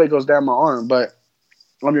of that sweat goes down my arm, but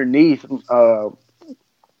underneath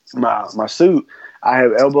my suit, I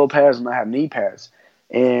have elbow pads and I have knee pads.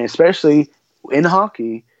 And especially in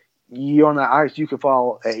hockey, you're on the ice, you can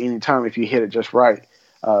fall at any time if you hit it just right.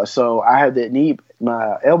 So I have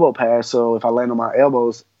my elbow pads, so if I land on my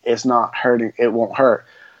elbows, it's not hurting. It won't hurt.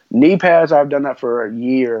 Knee pads, I've done that for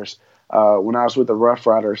years. When I was with the Rough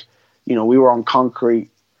Riders, we were on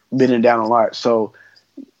concrete, bending down a lot. So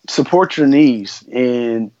support your knees,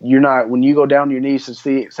 and when you go down your knees to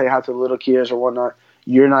say hi to the little kids or whatnot,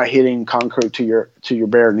 you're not hitting concrete to your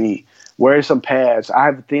bare knee. Wear some pads. I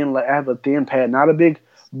have a thin pad, not a big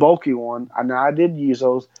bulky one. I did use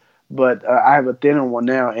those, but I have a thinner one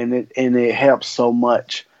now, and it helps so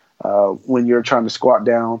much when you're trying to squat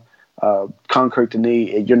down concrete to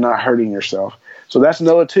knee. You're not hurting yourself. So that's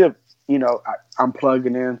another tip. I'm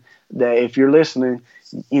plugging in that if you're listening,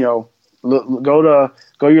 go to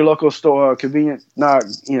your local store, convenient, not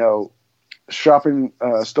shopping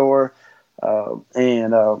store,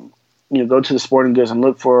 and go to the sporting goods and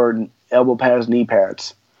look for elbow pads, knee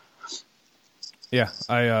pads. Yeah,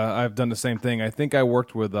 I've done the same thing. I think I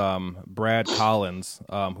worked with Brad Collins,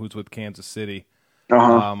 who's with Kansas City.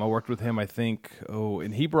 I worked with him, I think.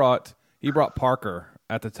 And he brought Parker.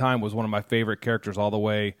 At the time, was one of my favorite characters all the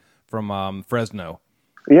way from Fresno.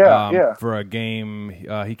 Yeah. For a game,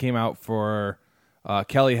 he came out for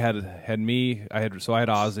Kelly had me. I had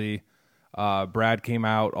Ozzy. Brad came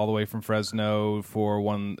out all the way from Fresno for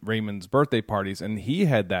one Raymond's birthday parties, and he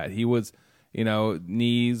had that. He was,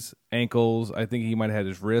 knees, ankles. I think he might have had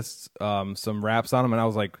his wrists, some wraps on him, and I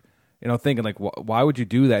was like, thinking like, why would you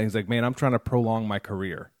do that? And he's like, man, I'm trying to prolong my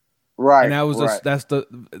career. Right. And that was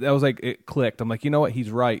that was like, it clicked. I'm like, you know what? He's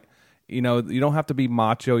right. You don't have to be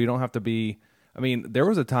macho. You don't have to be. I mean, there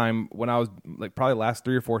was a time when I was like probably last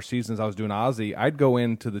 3 or 4 seasons I was doing Ozzy. I'd go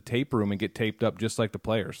into the tape room and get taped up just like the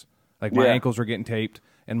players. Like my ankles were getting taped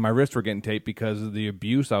and my wrists were getting taped because of the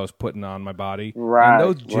abuse I was putting on my body. Right. And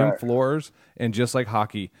those gym floors, and just like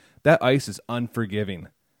hockey, that ice is unforgiving.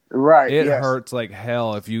 Right. It hurts like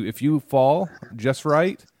hell if you fall just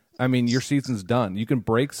right. I mean, your season's done. You can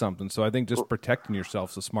break something. So I think just protecting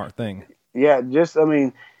yourself is a smart thing. Yeah. There's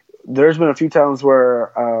been a few times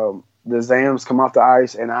where the Zams come off the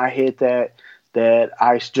ice and I hit that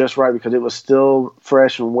ice just right because it was still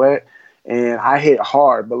fresh and wet, and I hit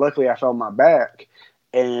hard. But luckily, I fell on my back,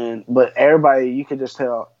 but everybody, you could just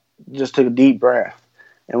tell, just took a deep breath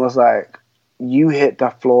and was like, "You hit the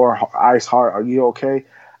floor ice hard. Are you okay?"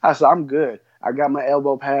 I said, "I'm good. I got my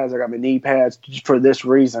elbow pads. I got my knee pads for this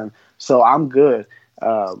reason, so I'm good."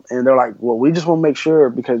 And they're like, "Well, we just want to make sure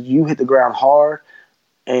because you hit the ground hard,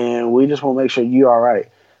 and we just want to make sure you're all right."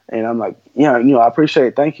 And I'm like, I appreciate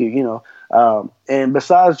it. Thank you. And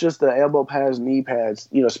besides just the elbow pads, knee pads,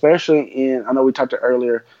 especially I know we talked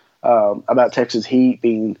earlier about Texas heat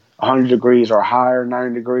being 100 degrees or higher,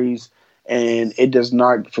 90 degrees, and it does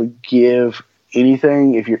not forgive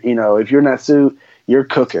anything. If you're in that suit, you're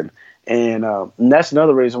cooking. And that's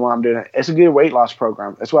another reason why I'm doing it. It's a good weight loss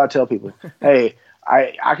program. That's why I tell people, hey,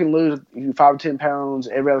 I can lose 5 or 10 pounds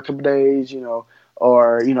every other couple of days,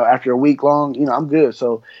 or after a week long, I'm good.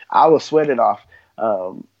 So I will sweat it off.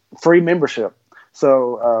 Free membership.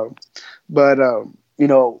 So, a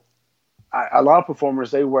lot of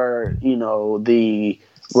performers, they wear the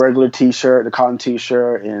regular T-shirt, the cotton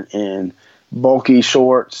T-shirt, and bulky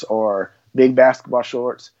shorts or big basketball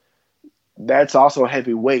shorts. That's also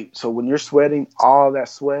heavy weight. So when you're sweating, all that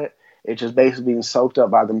sweat, it's just basically being soaked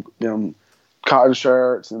up by them cotton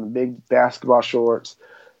shirts and the big basketball shorts.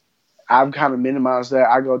 I've kind of minimized that.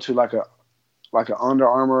 I go to like a Under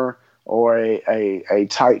Armour or a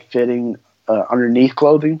tight fitting underneath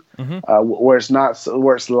clothing, where it's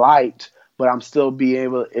light, but I'm still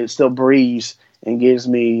it still breathes and gives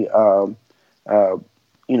me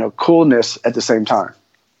coolness at the same time.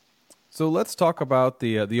 So let's talk about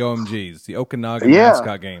the OMGs, the Okanagan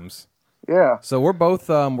mascot games. Yeah. So we're both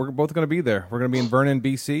going to be there. We're going to be in Vernon,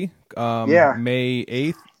 BC, May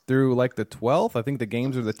 8th through like the 12th. I think the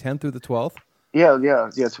games are the 10th through the 12th. Yeah.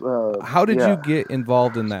 How did you get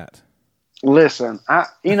involved in that? Listen, I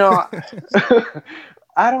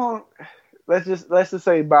don't. Let's just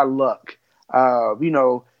say by luck.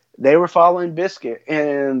 they were following Biscuit,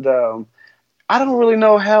 and I don't really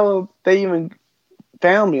know how they even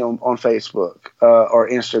found me on Facebook or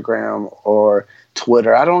Instagram or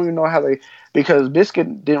Twitter. I don't even know how because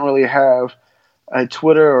Biscuit didn't really have a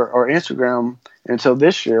Twitter or Instagram until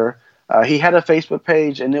this year. He had a Facebook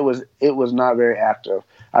page, and it was not very active.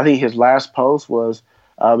 I think his last post was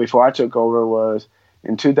before I took over was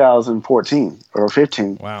in 2014 or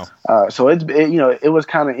 15. Wow. So it was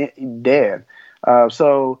kind of dead.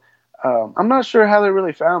 I'm not sure how they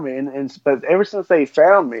really found me, but ever since they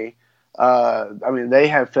found me, they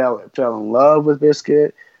have fell in love with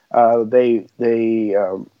Biscuit. They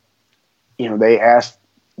asked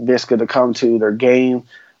Biscuit to come to their game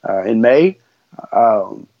in May,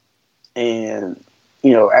 and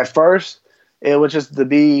at first it was just to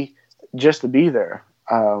be there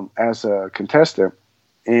as a contestant,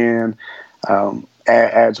 and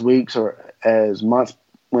as weeks or as months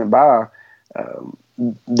went by,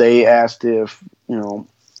 they asked if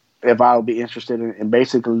I would be interested in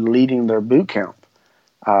basically leading their boot camp,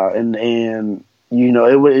 and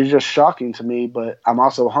it was just shocking to me, but I'm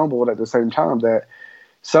also humbled at the same time that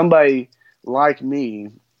somebody like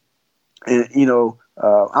me, and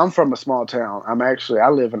I'm from a small town. I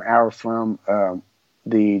live an hour from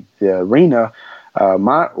the arena.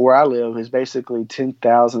 Where I live is basically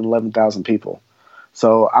 10,000, 11,000 people.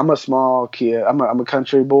 So I'm a small kid. I'm a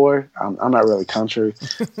country boy. I'm not really country,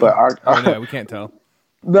 but we can't tell.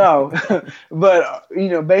 No, but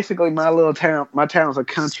basically my town's a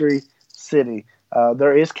country city.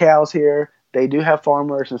 There is cows here. They do have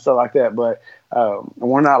farmers and stuff like that, but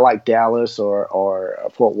we're not like Dallas or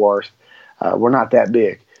Fort Worth. We're not that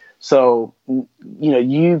big. So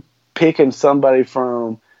you picking somebody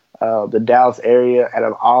from the Dallas area out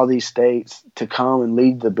of all these states to come and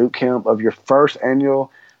lead the boot camp of your first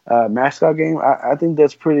annual mascot game, I think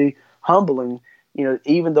that's pretty humbling.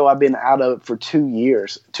 Even though I've been out of it for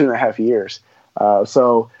 2.5 years.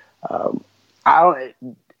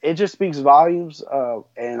 It just speaks volumes.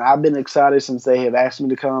 And I've been excited since they have asked me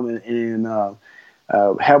to come and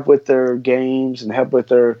help with their games and help with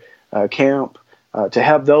their camp, to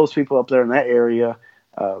help those people up there in that area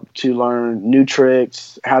to learn new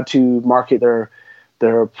tricks, how to market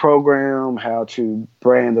their program, how to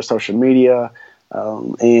brand their social media,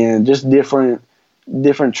 and just different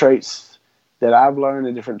traits that I've learned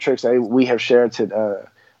and different tricks that we have shared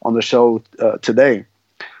on the show today.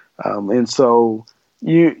 And so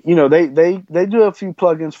they do a few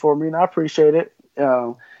plugins for me, and I appreciate it.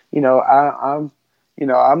 I'm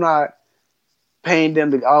not paying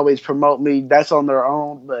them to always promote me. That's on their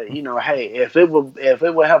own. But hey, if it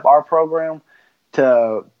will help our program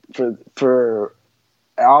for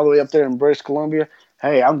all the way up there in British Columbia,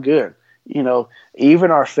 hey, I'm good.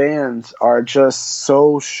 Even our fans are just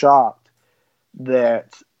so shocked that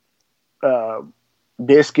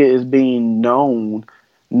Biscuit is being known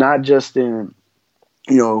not just in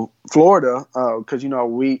Florida, because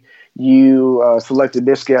you selected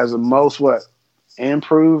Biscuit as the most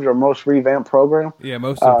improved or most revamped program. Yeah,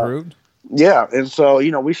 most improved. Yeah, and so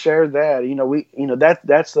we shared that.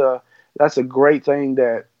 That's a great thing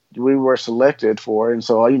that we were selected for, and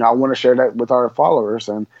so I want to share that with our followers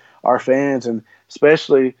and our fans, and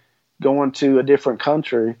especially going to a different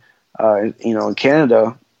country. In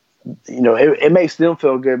Canada, it makes them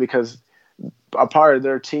feel good because a part of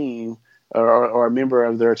their team or a member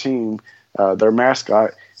of their team, their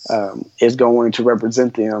mascot, is going to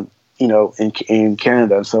represent them, in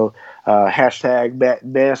Canada. So, hashtag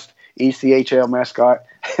best ECHL mascot.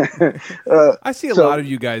 I see a lot of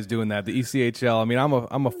you guys doing that. The ECHL. I mean,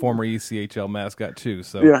 I'm a former ECHL mascot too.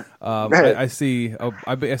 So yeah. I see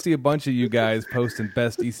a bunch of you guys posting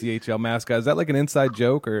best ECHL mascot. Is that like an inside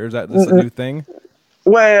joke, or is that just a new thing?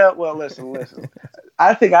 Well, listen.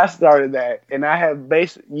 I think I started that, and I have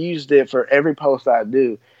used it for every post I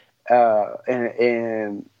do,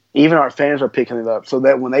 and even our fans are picking it up, so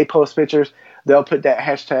that when they post pictures, they'll put that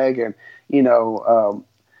hashtag, and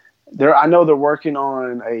I know they're working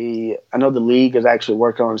on I know the league is actually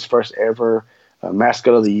working on its first ever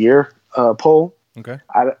mascot of the year poll. Okay.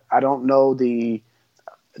 I don't know the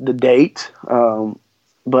date,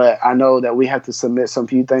 but I know that we have to submit some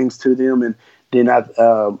few things to them, and then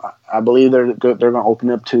I believe they're going to open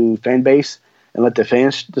up to fan base and let the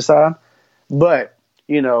fans decide. But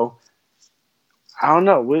I don't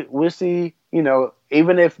know. We'll see.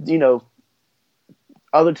 Even if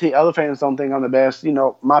other fans don't think I'm the best,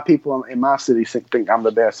 my people in my city think I'm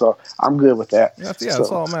the best, so I'm good with that. That's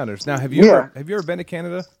all that matters. Now, have you ever been to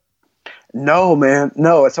Canada? No, man,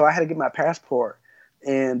 no. So I had to get my passport,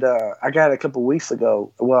 and I got it a couple weeks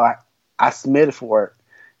ago. Well, I submitted for it,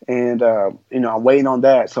 and I'm waiting on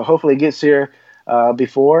that. So hopefully it gets here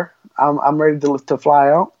before I'm ready to fly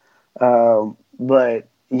out. But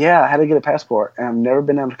yeah, I had to get a passport, and I've never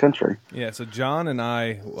been out of the country. Yeah, so John and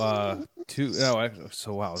I, it was right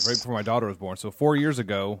before my daughter was born. So 4 years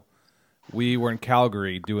ago, we were in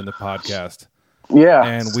Calgary doing the podcast. Yeah,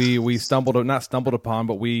 And we not stumbled upon,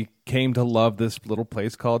 but we came to love this little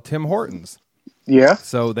place called Tim Hortons. yeah.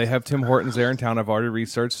 So they have Tim Hortons there in town. I've already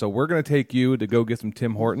researched. So we're going to take you to go get some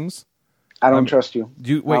Tim Hortons. I don't trust you.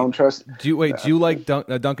 I don't trust. Do you like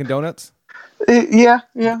Dunkin' Donuts? Yeah.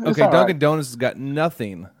 Okay, Dunkin' Donuts has got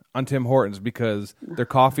nothing on Tim Hortons because their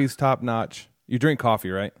coffee's top notch. You drink coffee,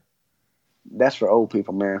 right? That's for old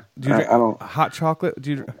people, man. Do you drink I don't. hot chocolate?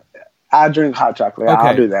 I drink hot chocolate. Okay.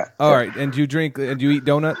 I'll do that. All right. And do you eat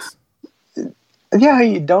donuts? Yeah, I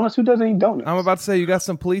eat donuts. Who doesn't eat donuts? I'm about to say, you got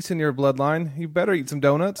some police in your bloodline. You better eat some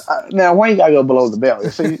donuts. Now, why you gotta go below the belt?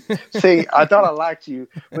 See, I thought I liked you,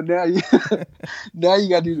 but now you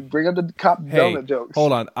got to bring up the cop donut jokes.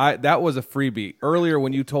 Hold on. That was a freebie. Earlier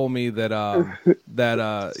when you told me that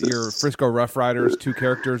your Frisco Rough Riders 2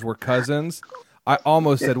 characters were cousins, I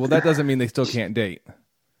almost said, well, that doesn't mean they still can't date.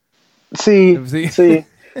 See,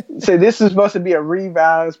 this is supposed to be a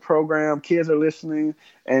revised program. Kids are listening,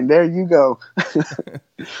 and there you go.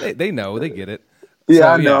 they know, they get it. Yeah, so,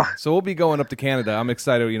 I know. Yeah. So we'll be going up to Canada. I'm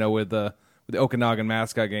excited, with the Okanagan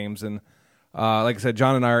mascot games, and like I said,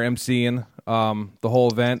 John and I are emceeing the whole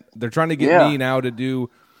event. They're trying to get me now to do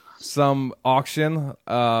some auction.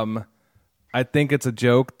 I think it's a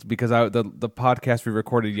joke because the podcast we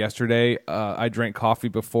recorded yesterday, I drank coffee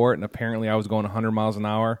before it, and apparently I was going 100 miles an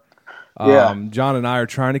hour. John and I are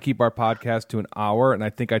trying to keep our podcast to an hour, and I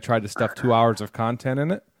think I tried to stuff 2 hours of content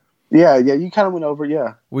in it. Yeah, you kind of went over.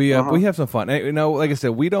 Yeah, we have some fun. Like I said,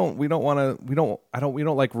 we don't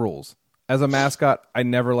like rules. As a mascot, I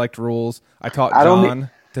never liked rules. I taught John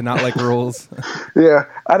to not like rules. Yeah,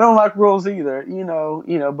 I don't like rules either.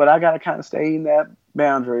 But I gotta kind of stay in that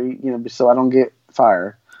boundary, so I don't get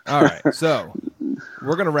fired. All right, so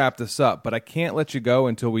we're gonna wrap this up, but I can't let you go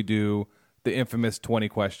until we do the infamous 20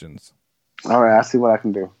 questions. All right, I see what I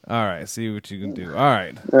can do. All right, see what you can do. All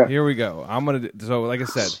right, Here we go. So like I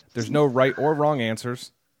said, there's no right or wrong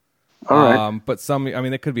answers. All right. But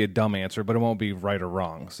it could be a dumb answer, but it won't be right or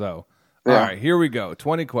wrong. So, All right, here we go.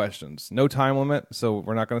 20 questions. No time limit, so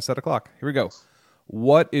we're not going to set a clock. Here we go.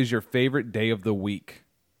 What is your favorite day of the week?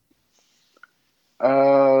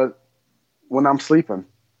 When I'm sleeping.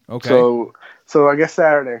 Okay. So I guess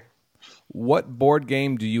Saturday. What board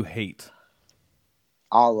game do you hate?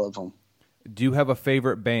 All of them. Do you have a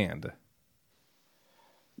favorite band?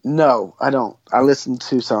 No, I don't. I listen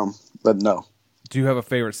to some, but no. Do you have a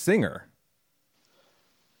favorite singer?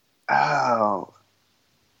 Oh,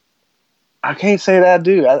 I can't say that I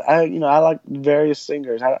do. I like various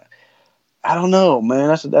singers. I don't know, man.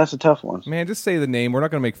 That's a tough one. Man, just say the name. We're not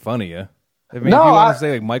going to make fun of you. If you want to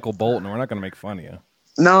say like Michael Bolton, we're not going to make fun of you.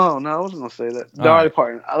 No, I wasn't going to say that. Dolly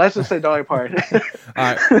Parton. Let's just say Dolly Parton.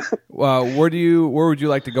 All right. Where would you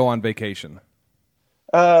like to go on vacation?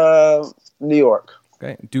 New York.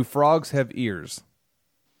 Okay. Do frogs have ears?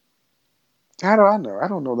 How do I know? I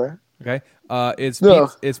don't know that. Okay.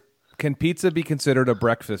 Can pizza be considered a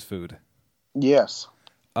breakfast food? Yes.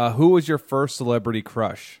 Who was your first celebrity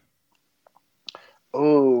crush?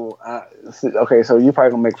 Oh, okay. So you're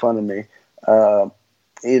probably gonna make fun of me.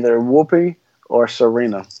 Either Whoopi or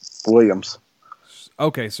Serena Williams.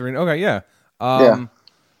 Okay, Serena. Okay, yeah. Yeah.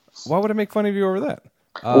 Why would I make fun of you over that?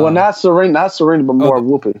 Well, not Serena, but more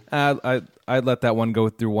Whoopi. I'd let that one go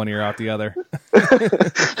through one ear out the other.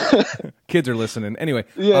 Kids are listening. Anyway,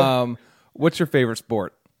 what's your favorite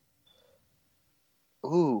sport?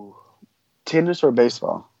 Ooh, tennis or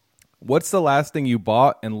baseball? What's the last thing you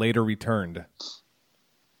bought and later returned?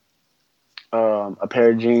 A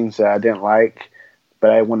pair of jeans that I didn't like,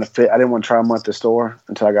 but I didn't want to try them at the store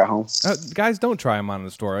until I got home. Guys, don't try them on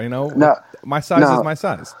the store. No, my size is my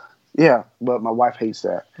size. Yeah, but my wife hates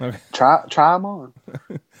that. Okay. Try them on.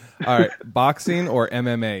 All right, boxing or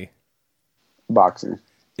MMA? Boxing.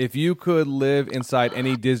 If you could live inside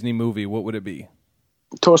any Disney movie, what would it be?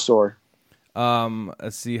 Toy Story.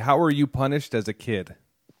 Let's see. How were you punished as a kid?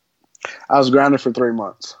 I was grounded for 3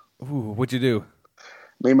 months. Ooh, what'd you do?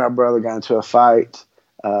 Me and my brother got into a fight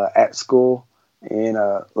at school, and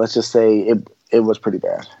let's just say it was pretty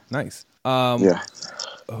bad. Nice. Yeah.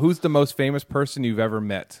 Who's the most famous person you've ever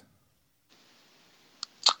met?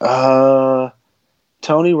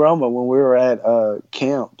 Tony Roma, when we were at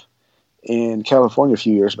camp in California a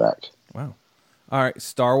few years back. Wow. All right.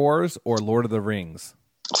 Star Wars or Lord of the Rings?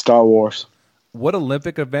 Star Wars. What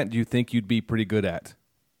Olympic event do you think you'd be pretty good at?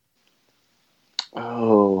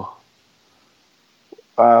 Oh,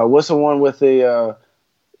 what's the one with the?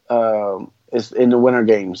 It's in the Winter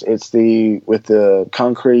Games. It's the with the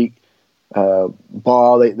concrete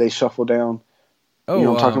ball they shuffle down. You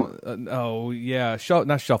know what I'm talking about? Oh yeah,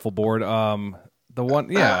 not shuffleboard. The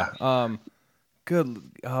one, yeah. Good.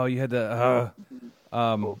 Oh, you had to.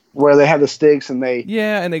 Where they have the sticks and they.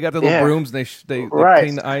 Yeah, and they got the little Yeah. brooms and they Right.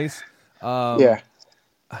 clean the ice. Yeah.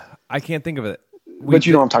 I can't think of it. But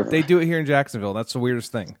you know what I'm talking about. They do it here in Jacksonville. That's the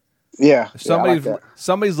weirdest thing. Yeah.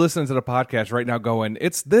 Somebody's listening to the podcast right now going,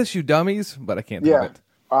 "It's this, you dummies," but I can't think of it.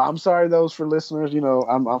 I'm sorry, those for listeners. You know,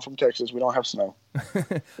 I'm from Texas. We don't have snow. All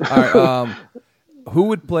right. Who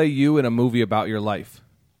would play you in a movie about your life?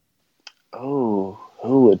 Oh,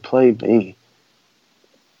 who would play me?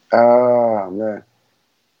 Oh man.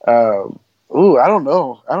 I don't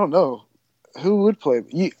know. Who would play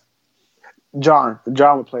me? John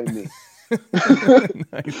would play me.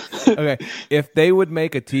 Nice. Okay. If they would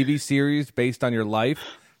make a TV series based on your life,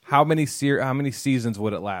 how many seasons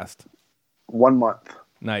would it last? 1 month.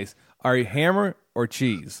 Nice. Are you ham or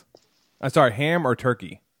cheese? I'm sorry, ham or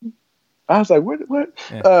turkey? I was like, what?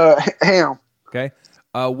 Yeah. Ham. Okay.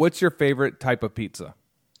 What's your favorite type of pizza?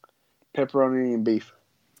 Pepperoni and beef.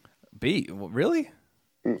 Beef? Really?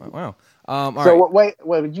 Wow. All so right.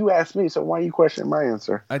 wait, you asked me, so why are you questioning my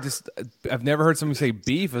answer? I've never heard somebody say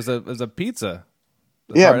beef as a pizza.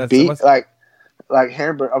 Yeah, sorry, beef, like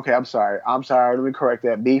hamburger. Okay, I'm sorry. Let me correct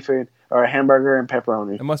that. Beef or hamburger and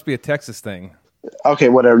pepperoni. It must be a Texas thing. Okay,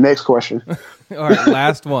 whatever. Next question. All right,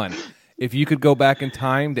 last one. If you could go back in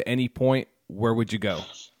time to any point, where would you go?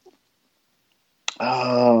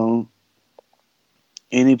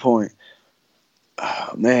 Any point.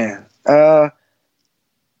 Oh man.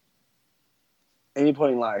 Any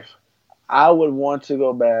point in life, I would want to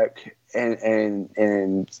go back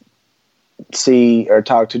and see or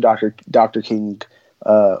talk to Dr. King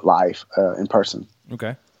live in person.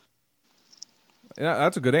 Okay. Yeah,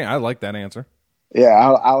 that's a good answer. I like that answer. Yeah,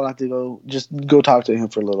 I would have to go talk to him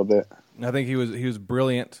for a little bit. I think he was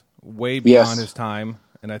brilliant, way beyond his time,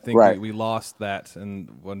 and I think we lost that, and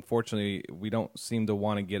unfortunately, we don't seem to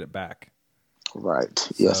want to get it back. Right.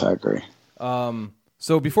 So, yes, I agree.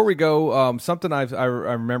 So before we go, something I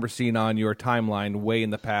remember seeing on your timeline way in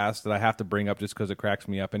the past that I have to bring up just because it cracks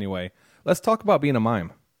me up anyway. Let's talk about being a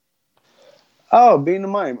mime. Oh, being a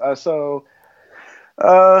mime.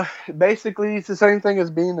 Basically, it's the same thing as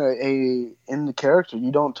being in the character.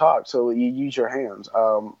 You don't talk, so you use your hands.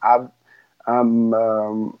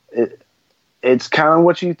 It's kind of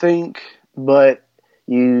what you think, but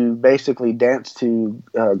you basically dance to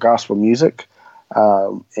gospel music.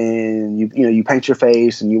 And you paint your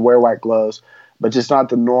face and you wear white gloves, but just not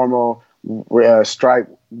the normal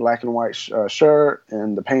striped black and white shirt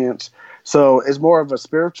and the pants. So it's more of a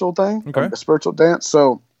spiritual thing, a spiritual dance.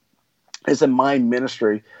 So it's a mime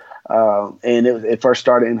ministry, and it first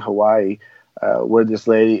started in Hawaii, where this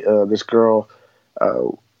lady, this girl,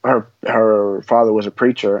 her father was a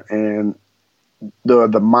preacher, and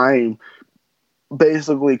the mime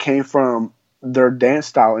basically came from their dance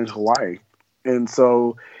style in Hawaii. And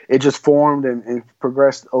so it just formed and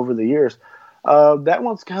progressed over the years. That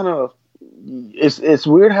one's kind of it's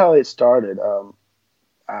weird how it started.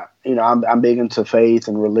 I'm big into faith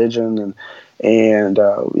and religion and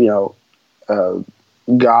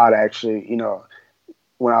God actually.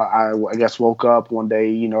 When I guess woke up one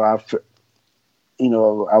day, I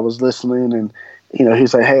was listening and he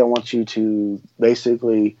said, "Hey, I want you to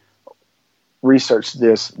basically research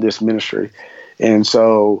this ministry," and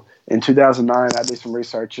so. In 2009, I did some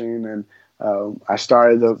researching, and I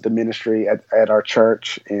started the ministry at our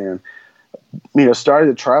church, and started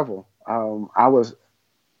to travel. I was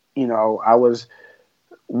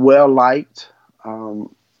well liked, and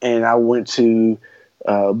I went to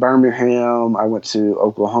Birmingham. I went to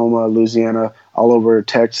Oklahoma, Louisiana, all over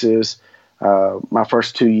Texas. My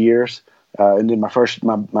first 2 years, and then my first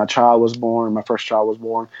child was born. My first child was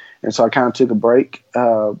born, and so I kind of took a break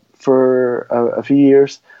for a few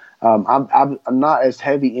years. I'm not as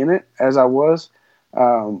heavy in it as I was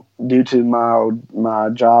due to my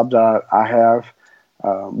job that I have,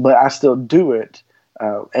 but I still do it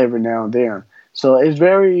every now and then. So it's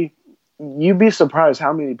you'd be surprised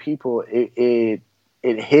how many people it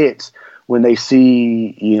hits when they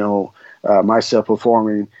see myself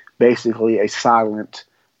performing basically a silent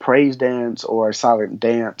praise dance or a silent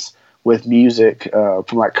dance with music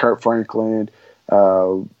from like Kurt Franklin,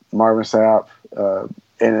 Marvin Sapp.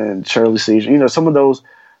 And Shirley Caesar, some of those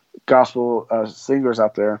gospel singers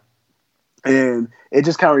out there, and it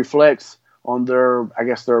just kind of reflects on their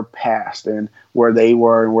past and where they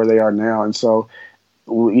were and where they are now. And so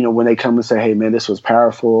when they come and say, "Hey, man, this was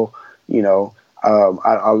powerful," there's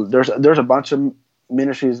a bunch of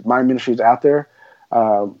ministries, my ministries out there,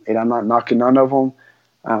 and I'm not knocking none of them,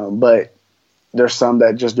 but there's some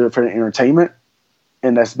that just do it for entertainment,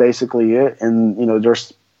 and that's basically it. And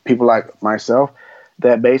there's people like myself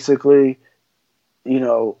that basically,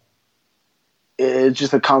 it's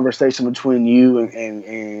just a conversation between you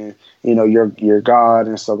and your God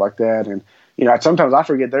and stuff like that. And sometimes I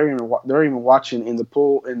forget they're even watching in the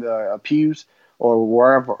pool, in the pews, or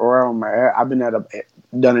wherever I'm at. I've been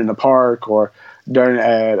done in the park, or done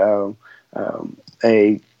at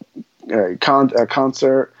a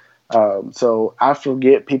concert. So I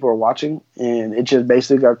forget people are watching, and it's just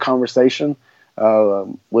basically a conversation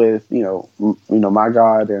with my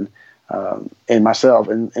God and myself.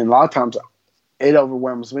 And a lot of times it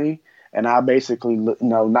overwhelms me, and I basically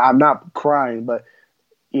I'm not crying, but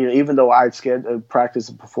even though I practice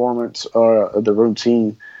a performance or the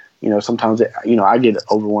routine, sometimes I get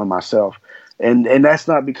overwhelmed myself, and that's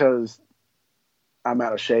not because I'm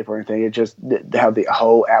out of shape or anything. It's just how the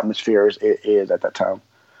whole atmosphere is at that time.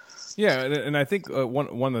 Yeah, and I think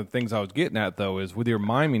one of the things I was getting at, though, is with your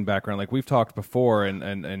miming background, like we've talked before, and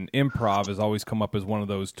improv has always come up as one of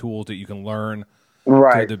those tools that you can learn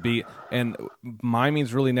to be. And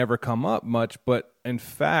miming's really never come up much, but in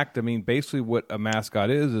fact, I mean, basically what a mascot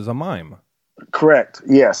is a mime. Correct.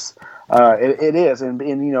 Yes, it is. And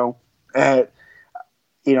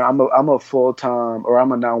I'm a full-time, or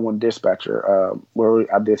I'm a 911 dispatcher,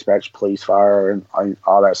 where I dispatch police, fire, and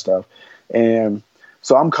all that stuff. And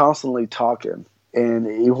so I'm constantly talking, and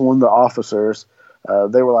even when the officers,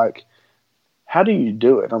 they were like, "How do you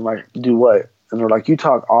do it?" I'm like, "Do what?" And they're like, "You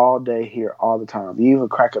talk all day here, all the time. You even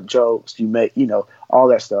crack up jokes. You make, all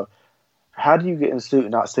that stuff. How do you get in the suit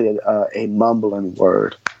and not say a mumbling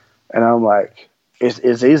word?" And I'm like,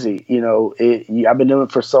 "It's easy. I've been doing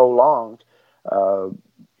it for so long.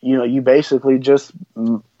 You basically just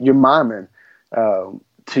you're miming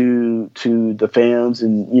to the fans,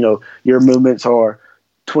 and your movements are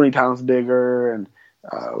 20 times bigger, and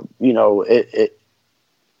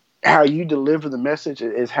how you deliver the message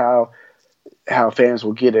is how fans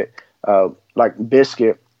will get it. Like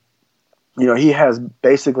Biscuit, he has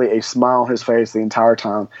basically a smile on his face the entire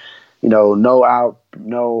time. No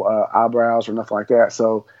eyebrows or nothing like that.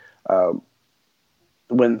 So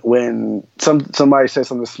when somebody says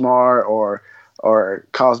something smart or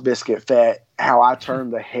calls Biscuit fat, how I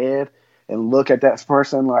turn the head and look at that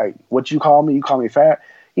person like, "What you call me? You call me fat?"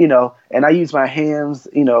 And I use my hands.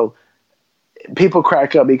 People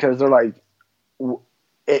crack up because they're like,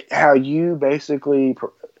 how you basically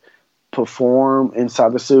perform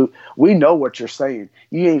inside the suit. We know what you're saying.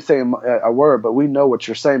 You ain't saying a word, but we know what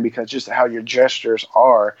you're saying because just how your gestures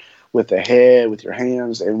are with the head, with your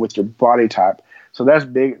hands, and with your body type. So that's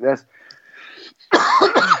big. That's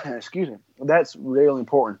excuse me. That's really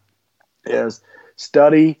important. Is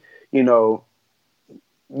study. Go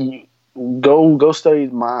study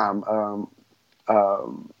mime. Go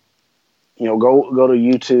to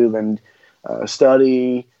YouTube and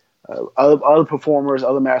study other performers,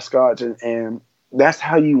 other mascots, and that's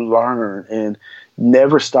how you learn, and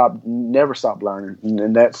never stop learning.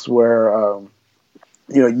 And that's where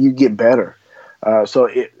you get better. So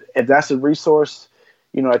if that's a resource,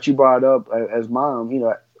 that you brought up as mom,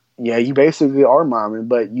 yeah, you basically are miming,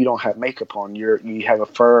 but you don't have makeup on. You have a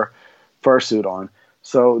fur suit on.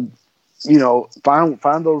 So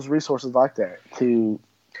find those resources like that to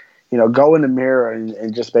go in the mirror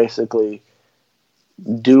and just basically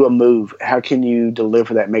do a move. How can you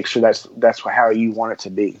deliver that? Make sure that's how you want it to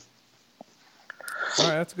be. All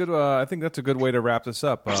right, that's good. I think that's a good way to wrap this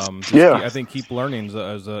up. I think keep learning is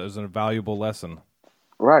a valuable lesson.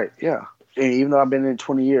 Right. Yeah. And even though I've been in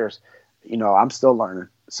 20 years, I'm still learning.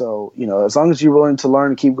 So as long as you're willing to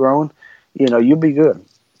learn and keep growing, you'll be good.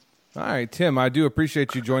 All right, Tim. I do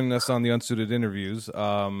appreciate you joining us on the Unsuited Interviews.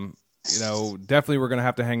 Definitely we're going to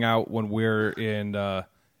have to hang out when we're in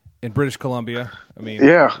British Columbia. I mean,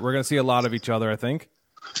 yeah, we're going to see a lot of each other, I think.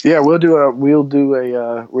 Yeah, we'll do a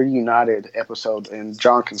reunited episode, and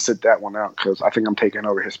John can sit that one out because I think I'm taking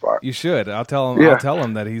over his spot. You should. I'll tell him. Yeah. I'll tell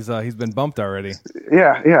him that he's been bumped already.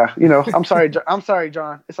 Yeah. I'm sorry. I'm sorry,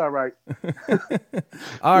 John. It's all right.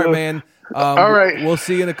 All right, man. All right. We'll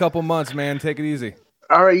see you in a couple months, man. Take it easy.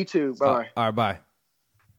 All right, you too. Bye. All right, bye.